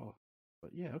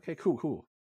 But yeah, okay, cool.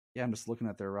 Yeah, I'm just looking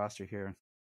at their roster here.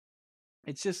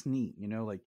 It's just neat,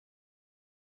 like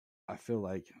I feel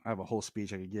like I have a whole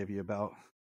speech I could give you about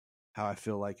how I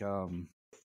feel like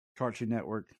Cartoon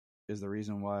Network is the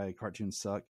reason why cartoons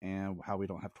suck and how we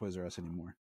don't have Toys R Us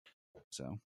anymore. So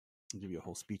I'll give you a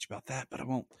whole speech about that, but I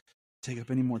won't take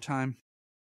up any more time.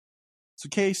 So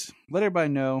Case, let everybody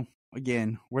know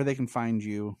again where they can find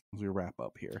you as we wrap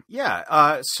up here.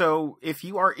 Yeah, so if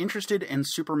you are interested in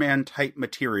Superman type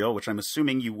material, which I'm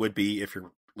assuming you would be if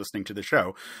you're listening to the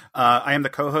show, I am the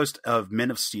co-host of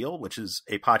Men of Steel, which is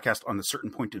a podcast on the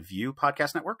Certain Point of View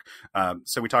podcast network.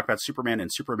 So we talk about Superman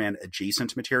and Superman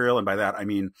adjacent material, and by that I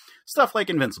mean stuff like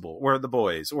Invincible or The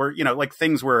Boys, or like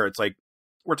things where it's like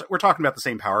we're talking about the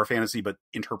same power fantasy, but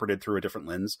interpreted through a different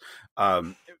lens.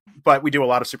 But we do a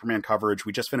lot of Superman coverage.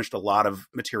 We just finished a lot of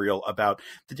material about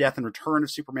the death and return of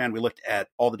Superman. We looked at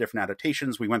all the different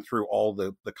adaptations. We went through all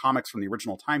the comics from the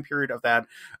original time period of that.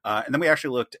 And then we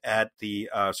actually looked at the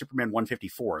Superman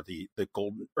 154, the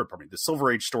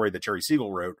Silver Age story that Jerry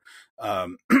Siegel wrote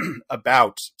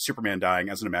about Superman dying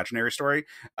as an imaginary story.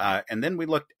 And then we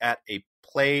looked at a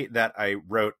play that I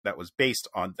wrote that was based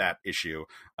on that issue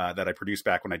that I produced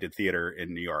back when I did theater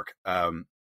in New York.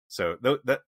 So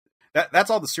that's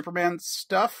all the Superman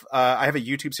stuff. I have a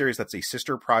YouTube series that's a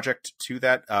sister project to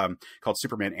that called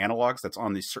Superman Analogs. That's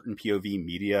on the Certain POV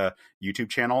Media YouTube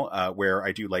channel where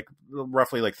I do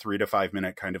roughly 3 to 5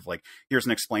 minute kind of here's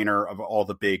an explainer of all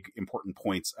the big important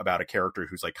points about a character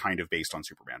who's kind of based on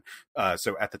Superman.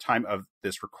 So at the time of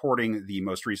this recording, the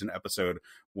most recent episode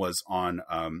was on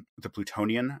the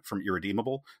Plutonian from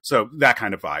Irredeemable. So that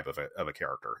kind of vibe of a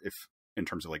character, if in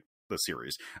terms of the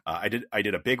series. I did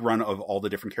a big run of all the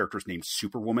different characters named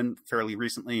Superwoman fairly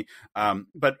recently,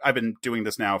 but I've been doing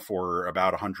this now for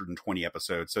about 120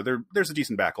 episodes, so there's a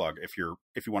decent backlog if you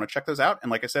want to check those out. And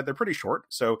like I said, they're pretty short,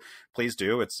 so please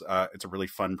do. It's a really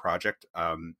fun project.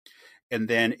 And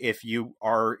then if you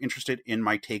are interested in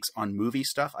my takes on movie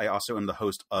stuff, I also am the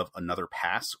host of Another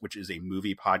Pass, which is a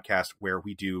movie podcast where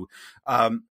we do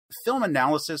film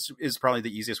analysis is probably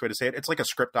the easiest way to say it. It's like a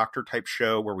script doctor type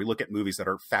show where we look at movies that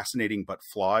are fascinating but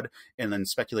flawed and then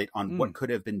speculate on what could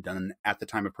have been done at the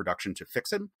time of production to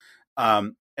fix it.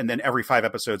 And then every 5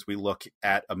 episodes, we look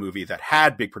at a movie that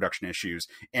had big production issues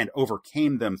and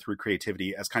overcame them through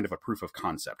creativity as kind of a proof of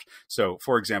concept. So,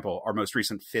 for example, our most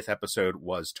recent 5th episode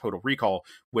was Total Recall,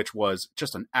 which was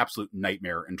just an absolute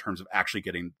nightmare in terms of actually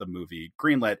getting the movie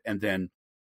greenlit. And then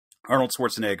Arnold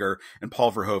Schwarzenegger and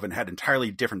Paul Verhoeven had entirely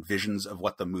different visions of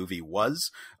what the movie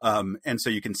was. And so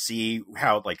you can see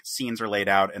how scenes are laid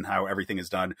out and how everything is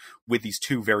done with these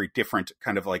two very different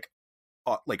kind of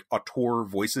auteur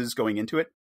voices going into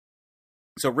it.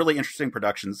 So really interesting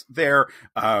productions there.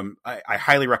 I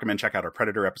highly recommend check out our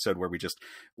Predator episode where we just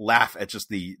laugh at just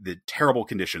the terrible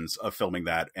conditions of filming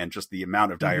that and just the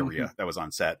amount of diarrhea that was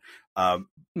on set.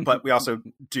 But we also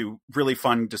do really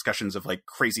fun discussions of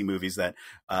crazy movies that,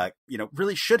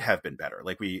 really should have been better.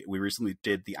 We recently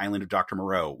did The Island of Dr.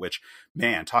 Moreau, which,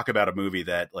 man, talk about a movie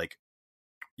that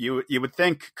you would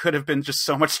think could have been just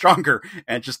so much stronger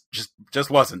and just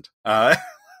wasn't.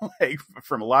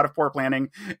 From a lot of poor planning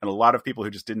and a lot of people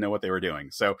who just didn't know what they were doing.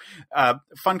 So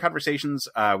fun conversations.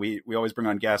 We always bring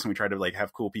on guests and we try to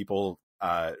have cool people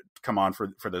come on for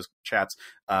those chats.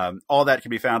 All that can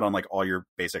be found on all your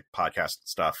basic podcast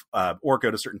stuff, or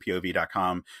go to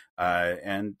certainpov.com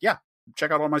and yeah, check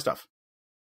out all my stuff.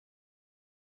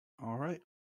 All right.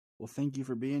 Well, thank you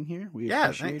for being here.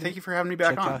 Thank you for having me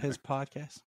back on. Check out his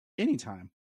podcast anytime.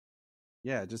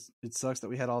 Yeah, it sucks that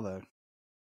we had all the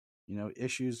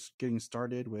issues getting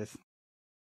started with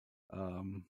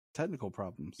technical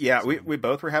problems. Yeah, so we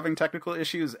both were having technical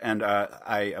issues, and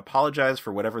I apologize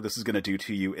for whatever this is going to do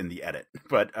to you in the edit.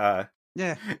 But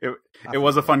yeah, it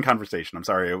was a fun conversation. I'm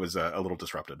sorry it was a little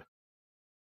disrupted.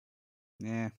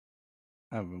 Yeah,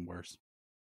 that would have been worse.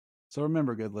 So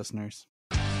remember, good listeners,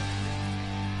 look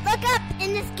up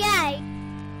in the sky.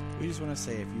 We just want to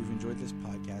say if you've enjoyed this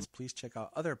podcast, please check out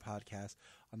other podcasts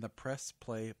on the Press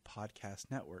Play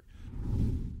Podcast Network.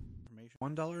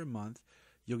 $1 a month,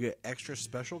 you'll get extra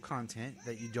special content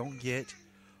that you don't get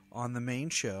on the main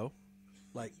show,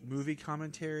 like movie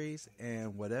commentaries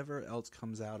and whatever else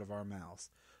comes out of our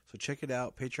mouths. So check it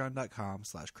out,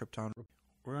 patreon.com/Krypton.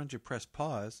 We're going to press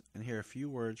pause and hear a few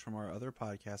words from our other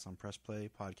podcasts on Press Play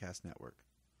Podcast Network.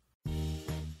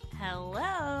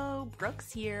 Hello,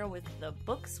 Brooks here with the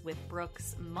Books with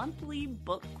Brooks monthly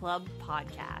book club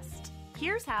podcast.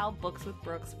 Here's how Books with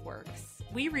Brooks works.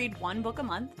 We read one book a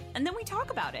month, and then we talk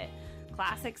about it.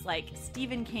 Classics like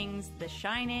Stephen King's The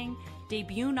Shining,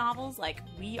 debut novels like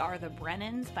We Are the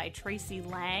Brennans by Tracy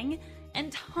Lang,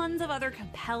 and tons of other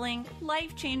compelling,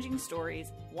 life-changing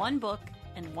stories, one book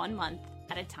and 1 month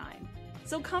at a time.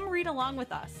 So come read along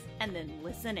with us, and then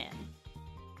listen in.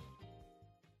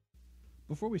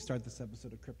 Before we start this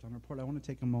episode of Krypton Report, I want to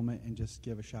take a moment and just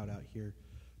give a shout out here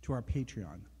to our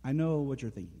Patreon. I know what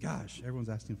you're thinking. Gosh, everyone's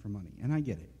asking for money, and I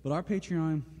get it. But our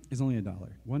Patreon is only $1.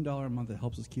 $1 a month that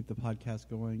helps us keep the podcast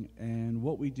going. And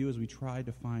what we do is we try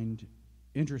to find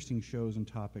interesting shows and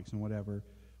topics and whatever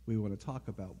we want to talk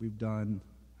about. We've done,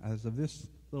 as of this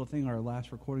little thing, our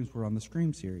last recordings were on the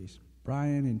Scream series.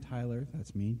 Brian and Tyler,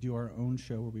 that's me, do our own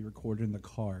show where we record in the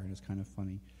car, and it's kind of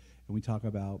funny. And we talk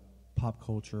about pop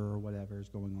culture or whatever is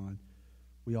going on.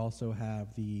 We also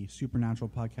have the Supernatural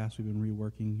podcast we've been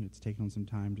reworking. It's taken some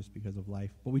time just because of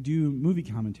life. But we do movie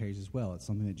commentaries as well. It's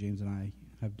something that James and I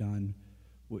have done,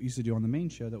 what we used to do on the main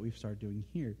show that we've started doing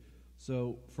here.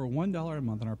 So for $1 a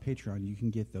month on our Patreon, you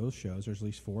can get those shows. There's at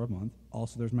least 4 a month.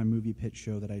 Also, there's my movie pitch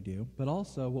show that I do. But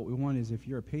also, what we want is if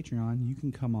you're a Patreon, you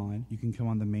can come on. You can come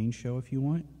on the main show if you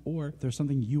want. Or if there's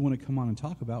something you want to come on and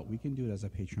talk about, we can do it as a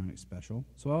Patreon special.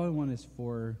 So all I want is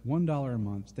for $1 a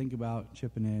month, think about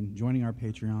chipping in, joining our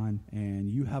Patreon, and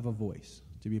you have a voice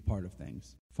to be a part of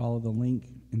things. Follow the link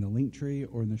in the link tree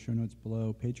or in the show notes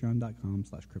below,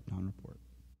 patreon.com/Krypton Report.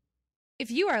 If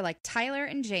you are like Tyler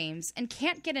and James and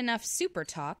can't get enough super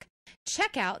talk,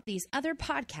 check out these other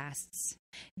podcasts.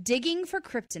 Digging for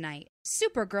Kryptonite,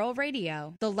 Supergirl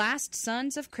Radio, The Last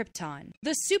Sons of Krypton,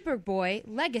 the Superboy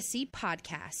Legacy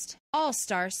Podcast,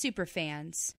 All-Star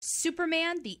Superfans,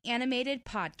 Superman the Animated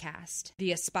Podcast,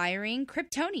 The Aspiring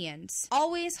Kryptonians,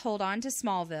 Always Hold On to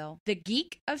Smallville, The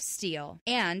Geek of Steel,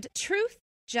 and Truth,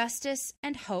 Justice,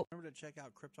 and Hope. Remember to check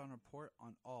out Krypton Report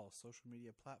on all social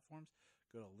media platforms.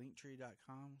 Go to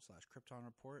linktree.com/Krypton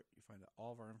Report. You find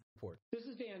all of our report. This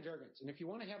is Dan Jurgens, and if you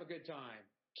want to have a good time,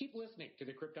 keep listening to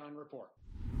the Krypton Report.